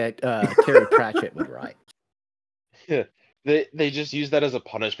something that Terry Pratchett would write. Yeah. They just use that as a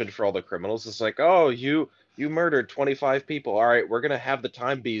punishment for all the criminals. It's like, oh, you murdered 25 people. All right, we're gonna have the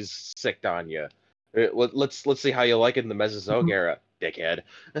time bees sicked on you. Let's see how you like it in the Mesozoic era, dickhead.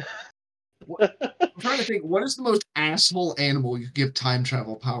 I'm trying to think. What is the most asshole animal you give time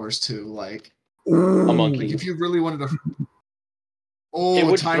travel powers to? Like a monkey. Like if you really wanted to. It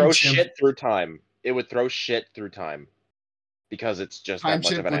would throw shit through time. It would throw shit through time because it's just time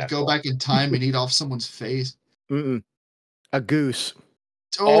that much of an would asshole. go back in time and eat off someone's face. A goose.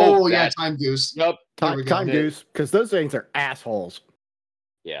 Oh yeah, time goose. Yep. Time goose, because those things are assholes.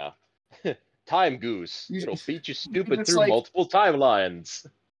 Yeah. Time goose. It'll beat you stupid through like, multiple timelines.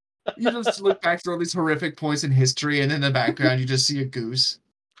 You just look back through all these horrific points in history, and in the background you just see a goose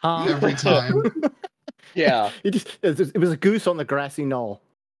every time. Yeah. It was a goose on the grassy knoll.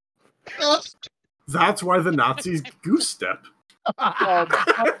 That's why the Nazis goose step.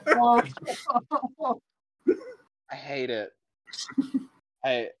 I hate it.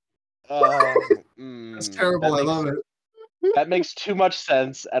 That's terrible. I love it. That makes too much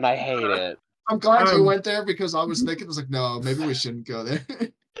sense, and I hate it. I'm glad you went there because I was thinking, I was like, no, maybe we shouldn't go there.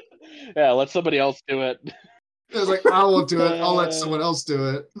 Yeah, let somebody else do it. I was like, I won't do it. I'll let someone else do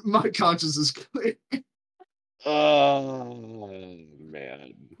it. My conscience is clear. Oh,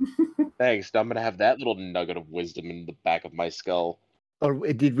 man. Thanks. I'm going to have that little nugget of wisdom in the back of my skull. Or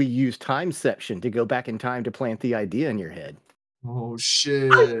did we use Timeception to go back in time to plant the idea in your head? Oh,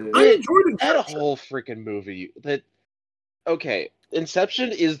 shit. I enjoyed that whole freaking movie. Okay,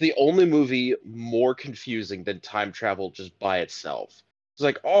 Inception is the only movie more confusing than time travel just by itself. It's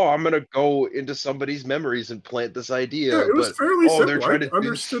like, oh, I'm gonna go into somebody's memories and plant this idea. Yeah, it was fairly simple. I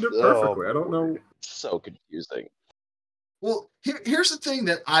understood it perfectly. I don't know. It's so confusing. Well, here's the thing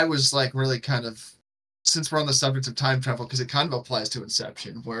that I was like really kind of, since we're on the subject of time travel, because it kind of applies to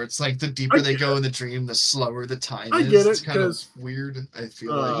Inception, where it's like the deeper they go in the dream, the slower the time is. I get it, it's kind of weird, I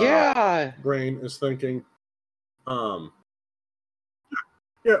feel like. Yeah. Brain is thinking,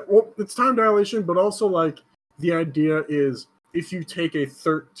 yeah, well, it's time dilation, but also like the idea is if you take a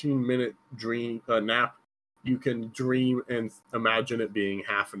 13-minute dream nap, you can dream and imagine it being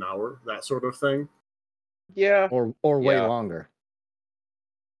half an hour, that sort of thing. Yeah. Or way longer.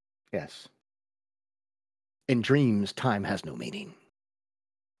 Yes. In dreams, time has no meaning.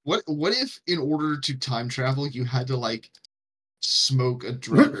 What if in order to time travel you had to like smoke a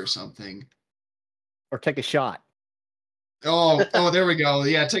drug or something? Or take a shot. Oh, there we go.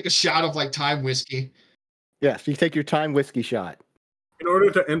 Yeah, take a shot of like time whiskey. Yes, you take your time whiskey shot. In order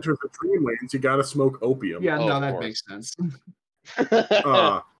to enter the dreamlands, you gotta smoke opium. Yeah, no, that makes sense.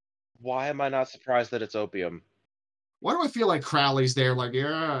 Why am I not surprised that it's opium? Why do I feel like Crowley's there? Like,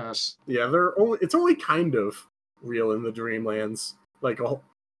 yes. Yeah, it's only kind of real in the dreamlands. Like,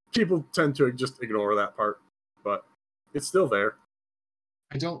 people tend to just ignore that part, but it's still there.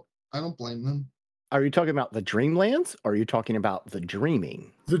 I don't blame them. Are you talking about the Dreamlands, or are you talking about the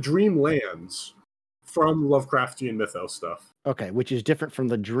dreaming? The Dreamlands from Lovecraftian mythos stuff. Okay, which is different from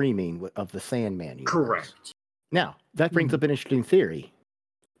the dreaming of the Sandman universe. Correct. Now, that brings up an interesting theory.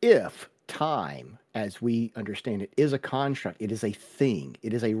 If time, as we understand it, is a construct, it is a thing,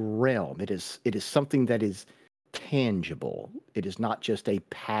 it is a realm, it is something that is tangible. It is not just a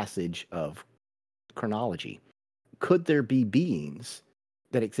passage of chronology. Could there be beings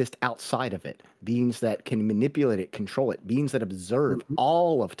that exist outside of it? Beings that can manipulate it, control it, beings that observe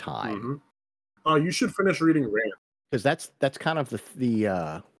all of time. You should finish reading Rand. Because that's kind of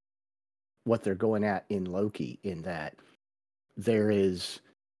the what they're going at in Loki, in that there is,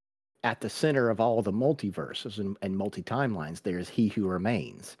 at the center of all the multiverses and multi-timelines, there's he who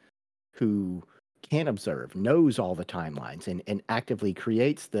remains, who can observe, knows all the timelines, and actively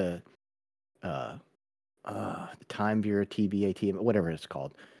creates the time viewer, TBAT, whatever it's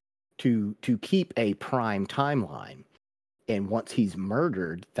called, to keep a prime timeline. And once he's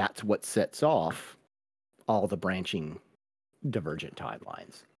murdered, that's what sets off all the branching, divergent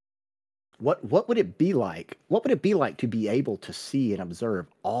timelines. What would it be like? What would it be like to be able to see and observe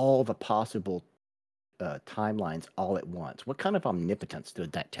all the possible timelines all at once? What kind of omnipotence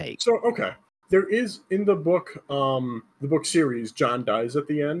did that take? So, okay, there is in the book series, John dies at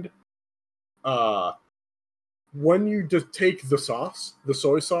the end. When you just take the sauce, the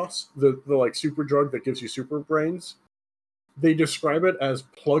soy sauce, the like super drug that gives you super brains, they describe it as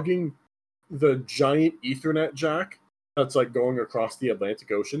plugging the giant Ethernet jack that's like going across the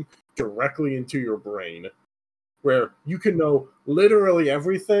Atlantic Ocean directly into your brain, where you can know literally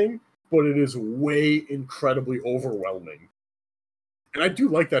everything, but it is way incredibly overwhelming. And I do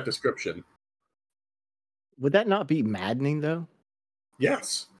like that description. Would that not be maddening, though?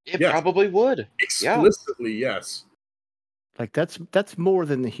 Yes. It probably would. Explicitly, yes. Like that's more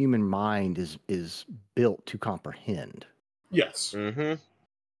than the human mind is built to comprehend. Yes. Mm-hmm.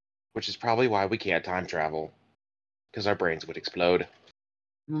 Which is probably why we can't time travel, because our brains would explode.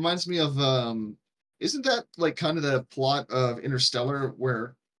 Reminds me of isn't that like kind of the plot of Interstellar,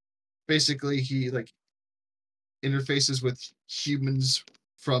 where basically he like interfaces with humans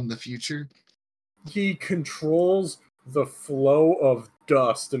from the future? He controls the flow of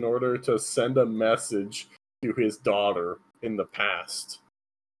dust in order to send a message to his daughter in the past.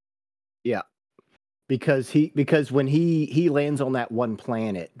 Yeah. Because when he lands on that one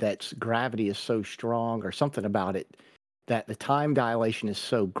planet, that's gravity is so strong or something about it, that the time dilation is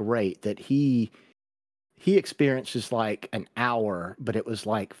so great that he experiences like an hour, but it was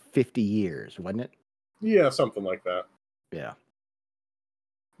like 50 years, wasn't it? Yeah, something like that. Yeah.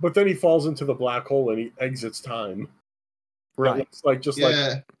 But then he falls into the black hole and he exits time. Right. Looks like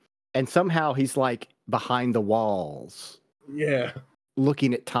like, and somehow he's like behind the walls. Yeah.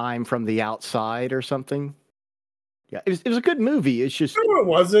 Looking at time from the outside or something. Yeah, it was a good movie. It's just no, it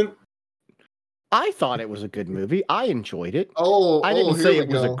wasn't. I thought it was a good movie. I enjoyed it. I didn't say it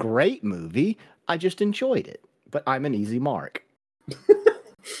was a great movie. I just enjoyed it. But I'm an easy mark.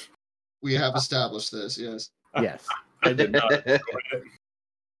 We have established this, yes. Yes. I did not enjoy it.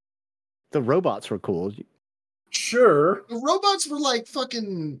 The robots were cool. Sure. The robots were like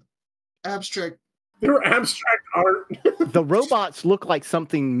fucking abstract. They were abstract art. The robots look like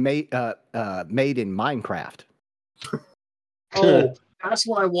something made in Minecraft. Oh, that's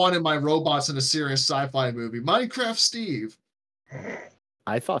what I wanted my robots in a serious sci-fi movie. Minecraft Steve.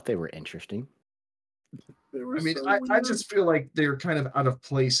 I thought they were interesting. I just feel like they're kind of out of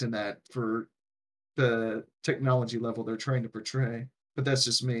place in that for the technology level they're trying to portray. But that's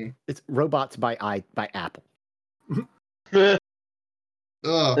just me. It's robots by Apple.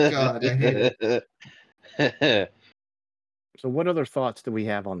 Oh God, I hate it. So what other thoughts do we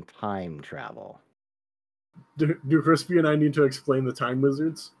have on time travel? Do Crispy and I need to explain the time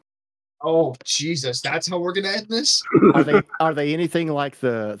wizards? Oh Jesus, that's how we're gonna end this? Are they anything like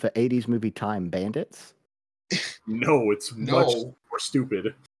the 80s movie Time Bandits? No, it's much more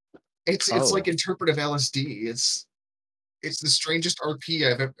stupid. It's like interpretive LSD. It's the strangest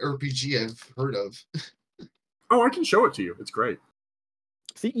RPG I've heard of. Oh, I can show it to you. It's great.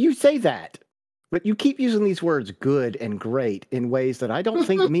 See, you say that, but you keep using these words "good" and "great" in ways that I don't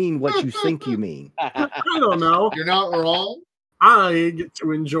think mean what you think you mean. I don't know. You're not wrong. I get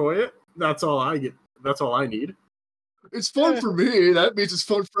to enjoy it. That's all I get. That's all I need. It's fun for me. That means it's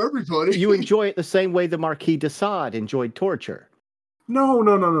fun for everybody. You enjoy it the same way the Marquis de Sade enjoyed torture.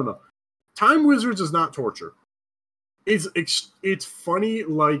 No. Time Wizards is not torture. It's funny.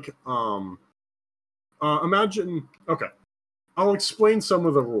 Like imagine. Okay, I'll explain some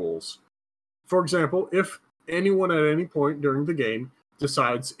of the rules. For example, if anyone at any point during the game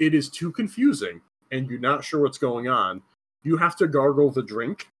decides it is too confusing and you're not sure what's going on, you have to gargle the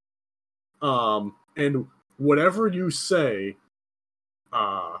drink. And whatever you say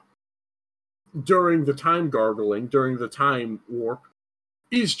during the time gargling, during the time warp,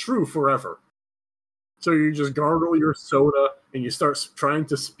 is true forever. So you just gargle your soda and you start trying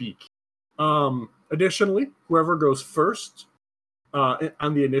to speak. Additionally, whoever goes first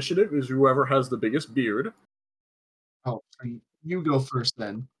on the initiative is whoever has the biggest beard. Oh, you go first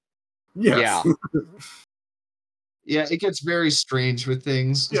then. Yes. Yeah. Yeah, it gets very strange with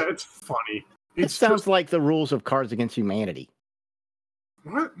things. Yeah, it's funny. It It's sounds just like the rules of Cards Against Humanity.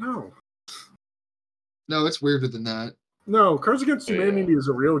 what? No. No, it's weirder than that. No, Cards Against Oh, yeah. Humanity is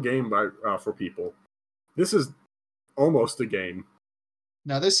a real game for people. This is almost a game.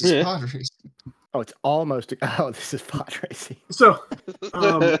 Now this is pod racing. Oh, it's almost. Oh, this is pod racing. So,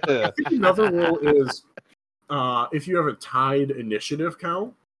 I think another rule is if you have a tied initiative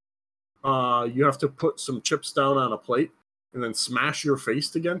count, you have to put some chips down on a plate and then smash your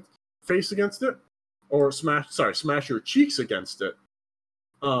face against it, or smash your cheeks against it.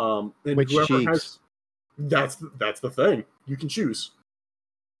 And Which whoever cheeks? that's the thing. You can choose.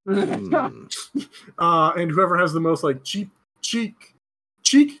 Hmm. And whoever has the most like cheek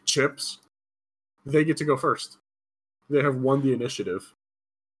chips, they get to go first. They have won the initiative.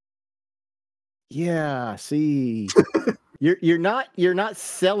 Yeah. See, you're not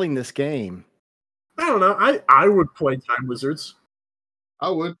selling this game. I don't know. I would play Time Wizards. I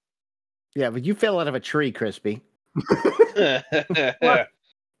would. Yeah, but you fell out of a tree, Crispy. What?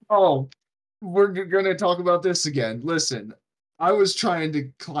 Oh, we're gonna talk about this again. Listen, I was trying to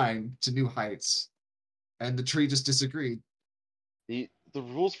climb to new heights, and the tree just disagreed. The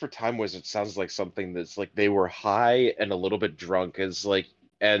rules for Time Wizard sounds like something that's like they were high and a little bit drunk. Is like,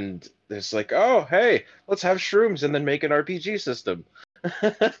 and it's like, oh hey, let's have shrooms and then make an RPG system.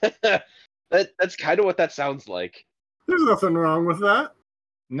 That's kind of what that sounds like. There's nothing wrong with that.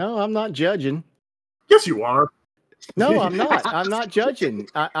 No, I'm not judging. Yes, you are. No, I'm not. I'm not judging.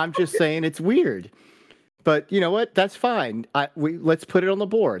 I'm just saying it's weird. But you know what? That's fine. Let's put it on the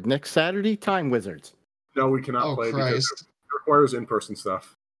board next Saturday. Time Wizards. No, we cannot Oh play because Christ! it requires in-person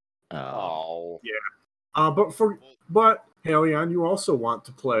stuff. Oh, But Halion, you also want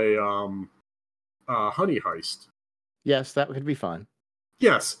to play Honey Heist. Yes, that could be fun.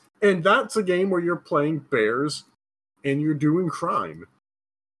 Yes, and that's a game where you're playing bears and you're doing crime.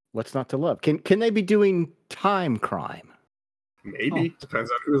 What's not to love? Can they be doing time crime? Maybe depends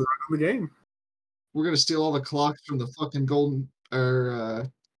on who's running the game. We're gonna steal all the clocks from the fucking golden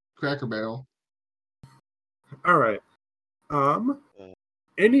or Cracker Barrel. All right.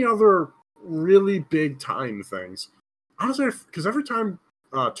 Any other really big time things? Honestly, because every time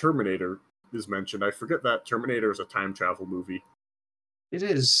Terminator is mentioned, I forget that Terminator is a time travel movie. It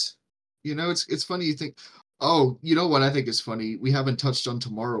is. You know, it's funny you think. Oh, you know what I think is funny? We haven't touched on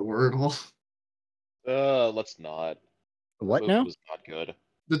Tomorrow War at all. let's not. What That now? was not good.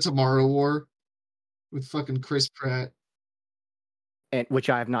 The Tomorrow War with fucking Chris Pratt. And which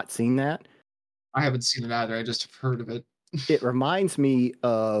I have not seen that. I haven't seen it either. I just have heard of it. It reminds me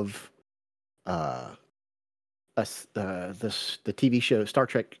of the TV show Star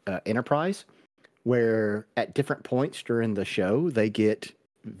Trek Enterprise, where at different points during the show they get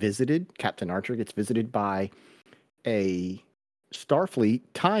visited. Captain Archer gets visited by a Starfleet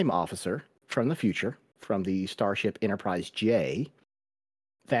time officer from the future, from the Starship Enterprise J,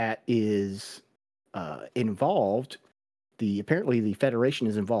 that is involved. Apparently the Federation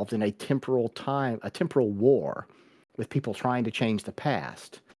is involved in a temporal war with people trying to change the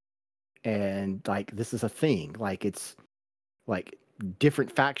past. And like this is a thing. Like it's like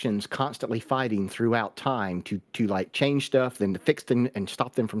different factions constantly fighting throughout time to like change stuff, then to fix them and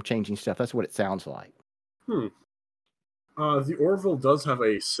stop them from changing stuff. That's what it sounds like. The Orville does have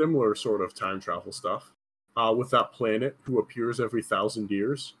a similar sort of time travel stuff with that planet who appears every 1,000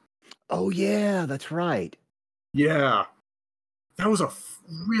 years. Oh yeah, that's right. Yeah, that was a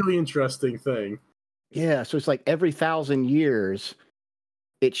really interesting thing. Yeah, so it's like every 1,000 years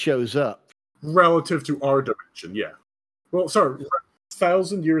it shows up. Relative to our dimension, yeah. Well, sorry,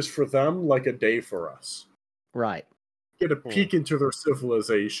 1,000 years for them, like a day for us. Right. Get a peek into their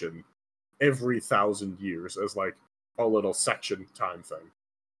civilization every 1,000 years as like a little section time thing.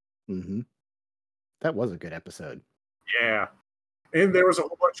 Mm-hmm. That was a good episode. Yeah. And there was a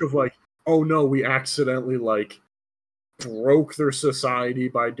whole bunch of like, oh no, we accidentally like broke their society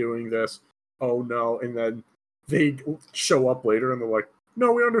by doing this. Oh no. And then they show up later and they're like,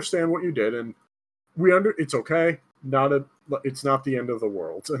 no, we understand what you did and it's okay. It's not the end of the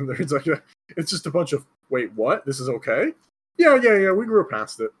world. And it's like it's just a bunch of wait, what? This is okay? Yeah, we grew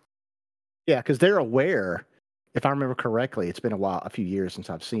past it. Yeah, because they're aware, if I remember correctly, it's been a few years since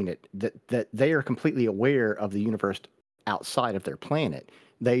I've seen it, that they are completely aware of the universe outside of their planet.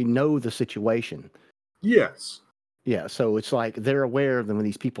 They know the situation. Yes. Yeah, so it's like they're aware that when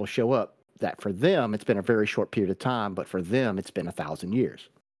these people show up, that for them it's been a very short period of time, but for them it's been 1,000 years.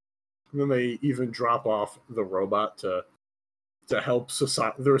 And then they even drop off the robot to help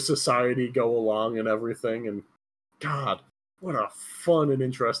their society go along and everything. And God, what a fun and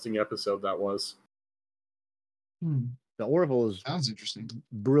interesting episode that was. The Orville is Sounds interesting.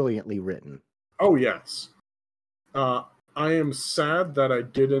 brilliantly written. Oh yes. I am sad that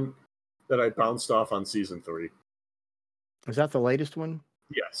I bounced off on season 3. Is that the latest one?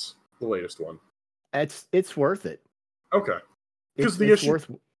 Yes, the latest one. It's worth it. Okay. Because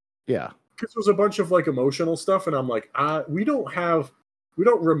Because there's a bunch of like emotional stuff, and I'm like, we don't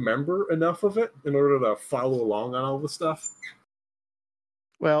remember enough of it in order to follow along on all the stuff.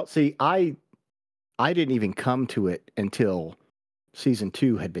 Well, see, I didn't even come to it until season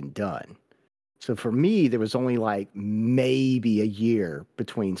 2 had been done. So for me, there was only like maybe a year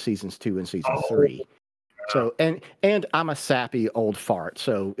between seasons 2 and season 3. Yeah. So and I'm a sappy old fart,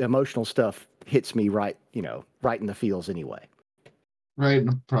 so emotional stuff hits me right in the feels anyway. Right in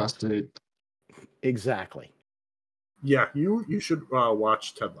the prostate. Exactly. Yeah, you should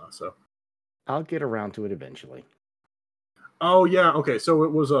watch Ted Lasso. I'll get around to it eventually. Oh yeah, okay. So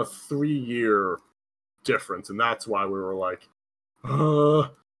it was a 3-year difference, and that's why we were like, I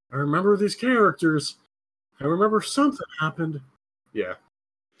remember these characters. I remember something happened. Yeah.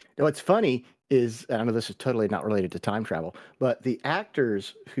 Now, what's funny is, I know this is totally not related to time travel, but the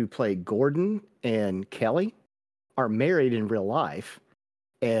actors who play Gordon and Kelly are married in real life,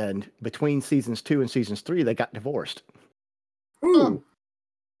 and between seasons 2 and seasons 3, they got divorced. Ooh.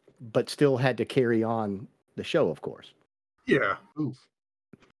 But still had to carry on the show, of course. Yeah. Oof.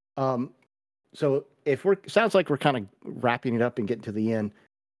 So sounds like we're kind of wrapping it up and getting to the end.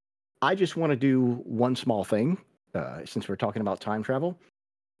 I just want to do one small thing, since we're talking about time travel.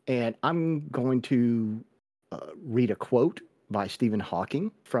 And I'm going to read a quote by Stephen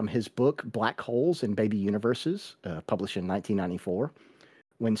Hawking from his book, Black Holes and Baby Universes, published in 1994.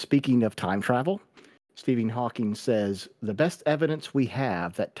 When speaking of time travel, Stephen Hawking says, "The best evidence we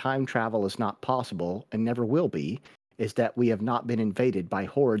have that time travel is not possible and never will be is that we have not been invaded by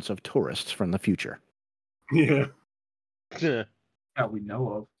hordes of tourists from the future." Yeah. That we know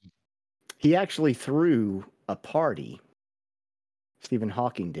of. He actually threw a party, Stephen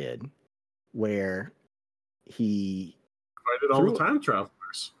Hawking did, where he invited all the time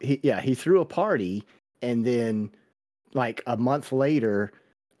travelers. He threw a party, and then like a month later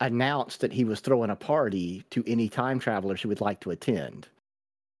announced that he was throwing a party to any time travelers who would like to attend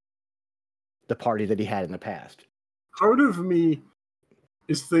the party that he had in the past. Part of me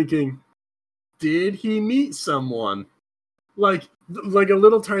is thinking, did he meet someone? Like a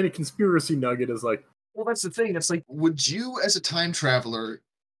little tiny conspiracy nugget is like, well, that's the thing. It's like, would you, as a time traveler,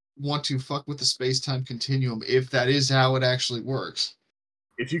 want to fuck with the space-time continuum if that is how it actually works?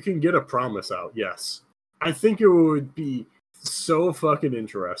 If you can get a promise out, yes. I think it would be so fucking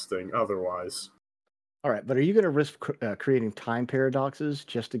interesting otherwise. All right, but are you going to risk creating time paradoxes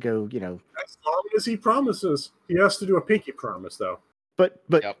just to go, As long as he promises. He has to do a pinky promise, though. But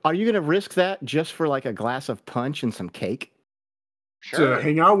yep. Are you going to risk that just for like a glass of punch and some cake? Sure. To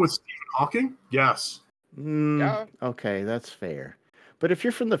hang out with Stephen Hawking? Yes. Yeah. Okay, that's fair. But if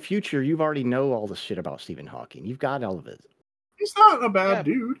you're from the future, you've already know all the shit about Stephen Hawking. You've got all of it. He's not a bad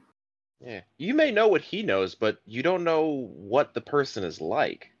dude. Yeah. You may know what he knows, but you don't know what the person is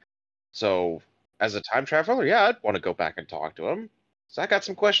like. So, as a time traveler, yeah, I'd want to go back and talk to him. So I got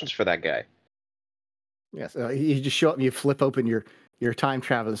some questions for that guy. Yes, you just show up and you flip open your time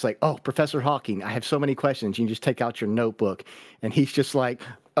travel. It's like, oh, Professor Hawking, I have so many questions. You just take out your notebook, and he's just like,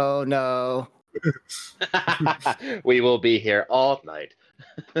 oh no. We will be here all night.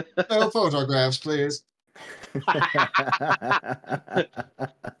 No photographs, please.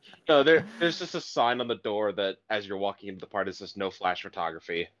 No, there's just a sign on the door that as you're walking into the party, it says no flash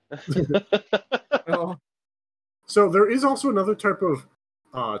photography. Oh. So there is also another type of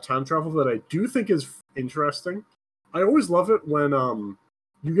time travel that I do think is interesting. I always love it when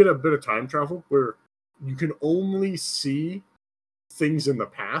you get a bit of time travel where you can only see things in the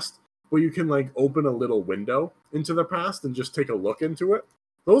past, but you can like open a little window into the past and just take a look into it.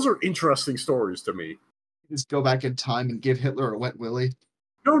 Those are interesting stories to me. Just go back in time and give Hitler a wet willy.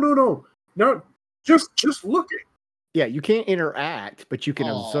 No. Just looking. Yeah, you can't interact, but you can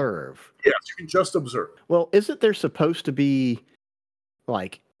observe. Yes, you can just observe. Well, isn't there supposed to be,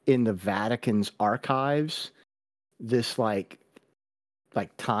 like, in the Vatican's archives, this like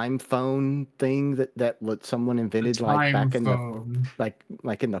time phone thing that someone invented like back in the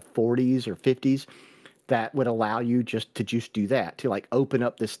like in the 40s or 50s that would allow you just to do that, to like open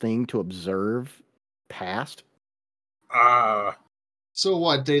up this thing to observe past? So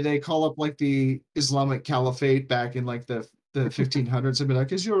what, they call up like the Islamic Caliphate back in like the the 1500s and be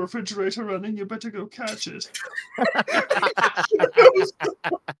like, "Is your refrigerator running? You better go catch it."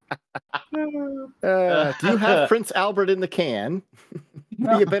 Do you have Prince Albert in the can?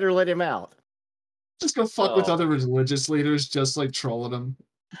 You better let him out. Just go fuck with Oh. other religious leaders, just like trolling them.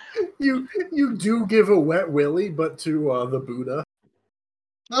 You do give a wet willy, but to the Buddha.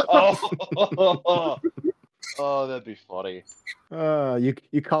 Oh, oh, that'd be funny.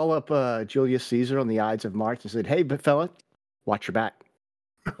 You call up Julius Caesar on the Ides of March and said, "Hey, but fella, watch your back."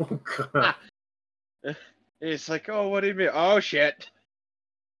 Oh, God. It's like, oh, what do you mean? Oh, shit.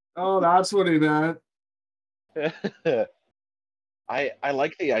 Oh, that's what he meant. I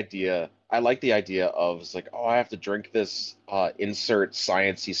like the idea. I like the idea of it's like, oh, I have to drink this insert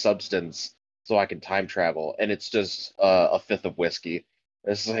sciencey substance so I can time travel, and it's just a fifth of whiskey.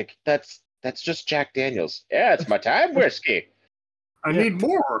 It's like that's just Jack Daniels. Yeah, it's my time whiskey. I need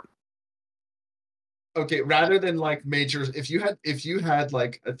more. Okay, rather than like major, if you had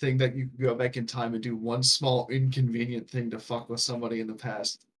like a thing that you could go back in time and do one small inconvenient thing to fuck with somebody in the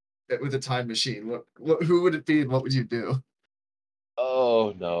past with a time machine, who would it be and what would you do?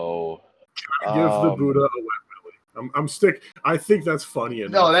 Oh no. Give the Buddha a wet willy. I'm stick. I think that's funny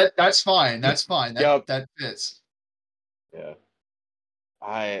enough. No, that's fine. That's fine. Yep. That fits. Yeah.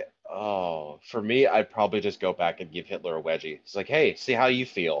 For me, I'd probably just go back and give Hitler a wedgie. It's like, hey, see how you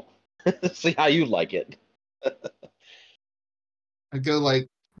feel. See how you like it. I'd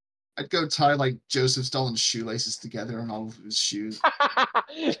go tie like Joseph Stalin's shoelaces together on all of his shoes.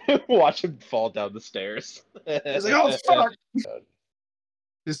 Watch him fall down the stairs. It's like, oh fuck.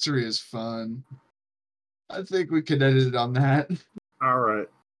 History is fun. I think we can edit it on that. All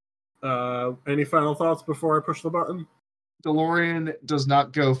right. Any final thoughts before I push the button? DeLorean does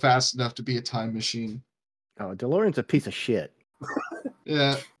not go fast enough to be a time machine. Oh, DeLorean's a piece of shit.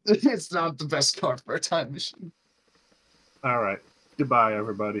 Yeah, it's not the best car for a time machine. All right. Goodbye,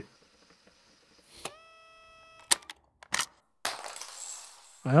 everybody.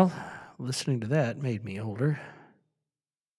 Well, listening to that made me older.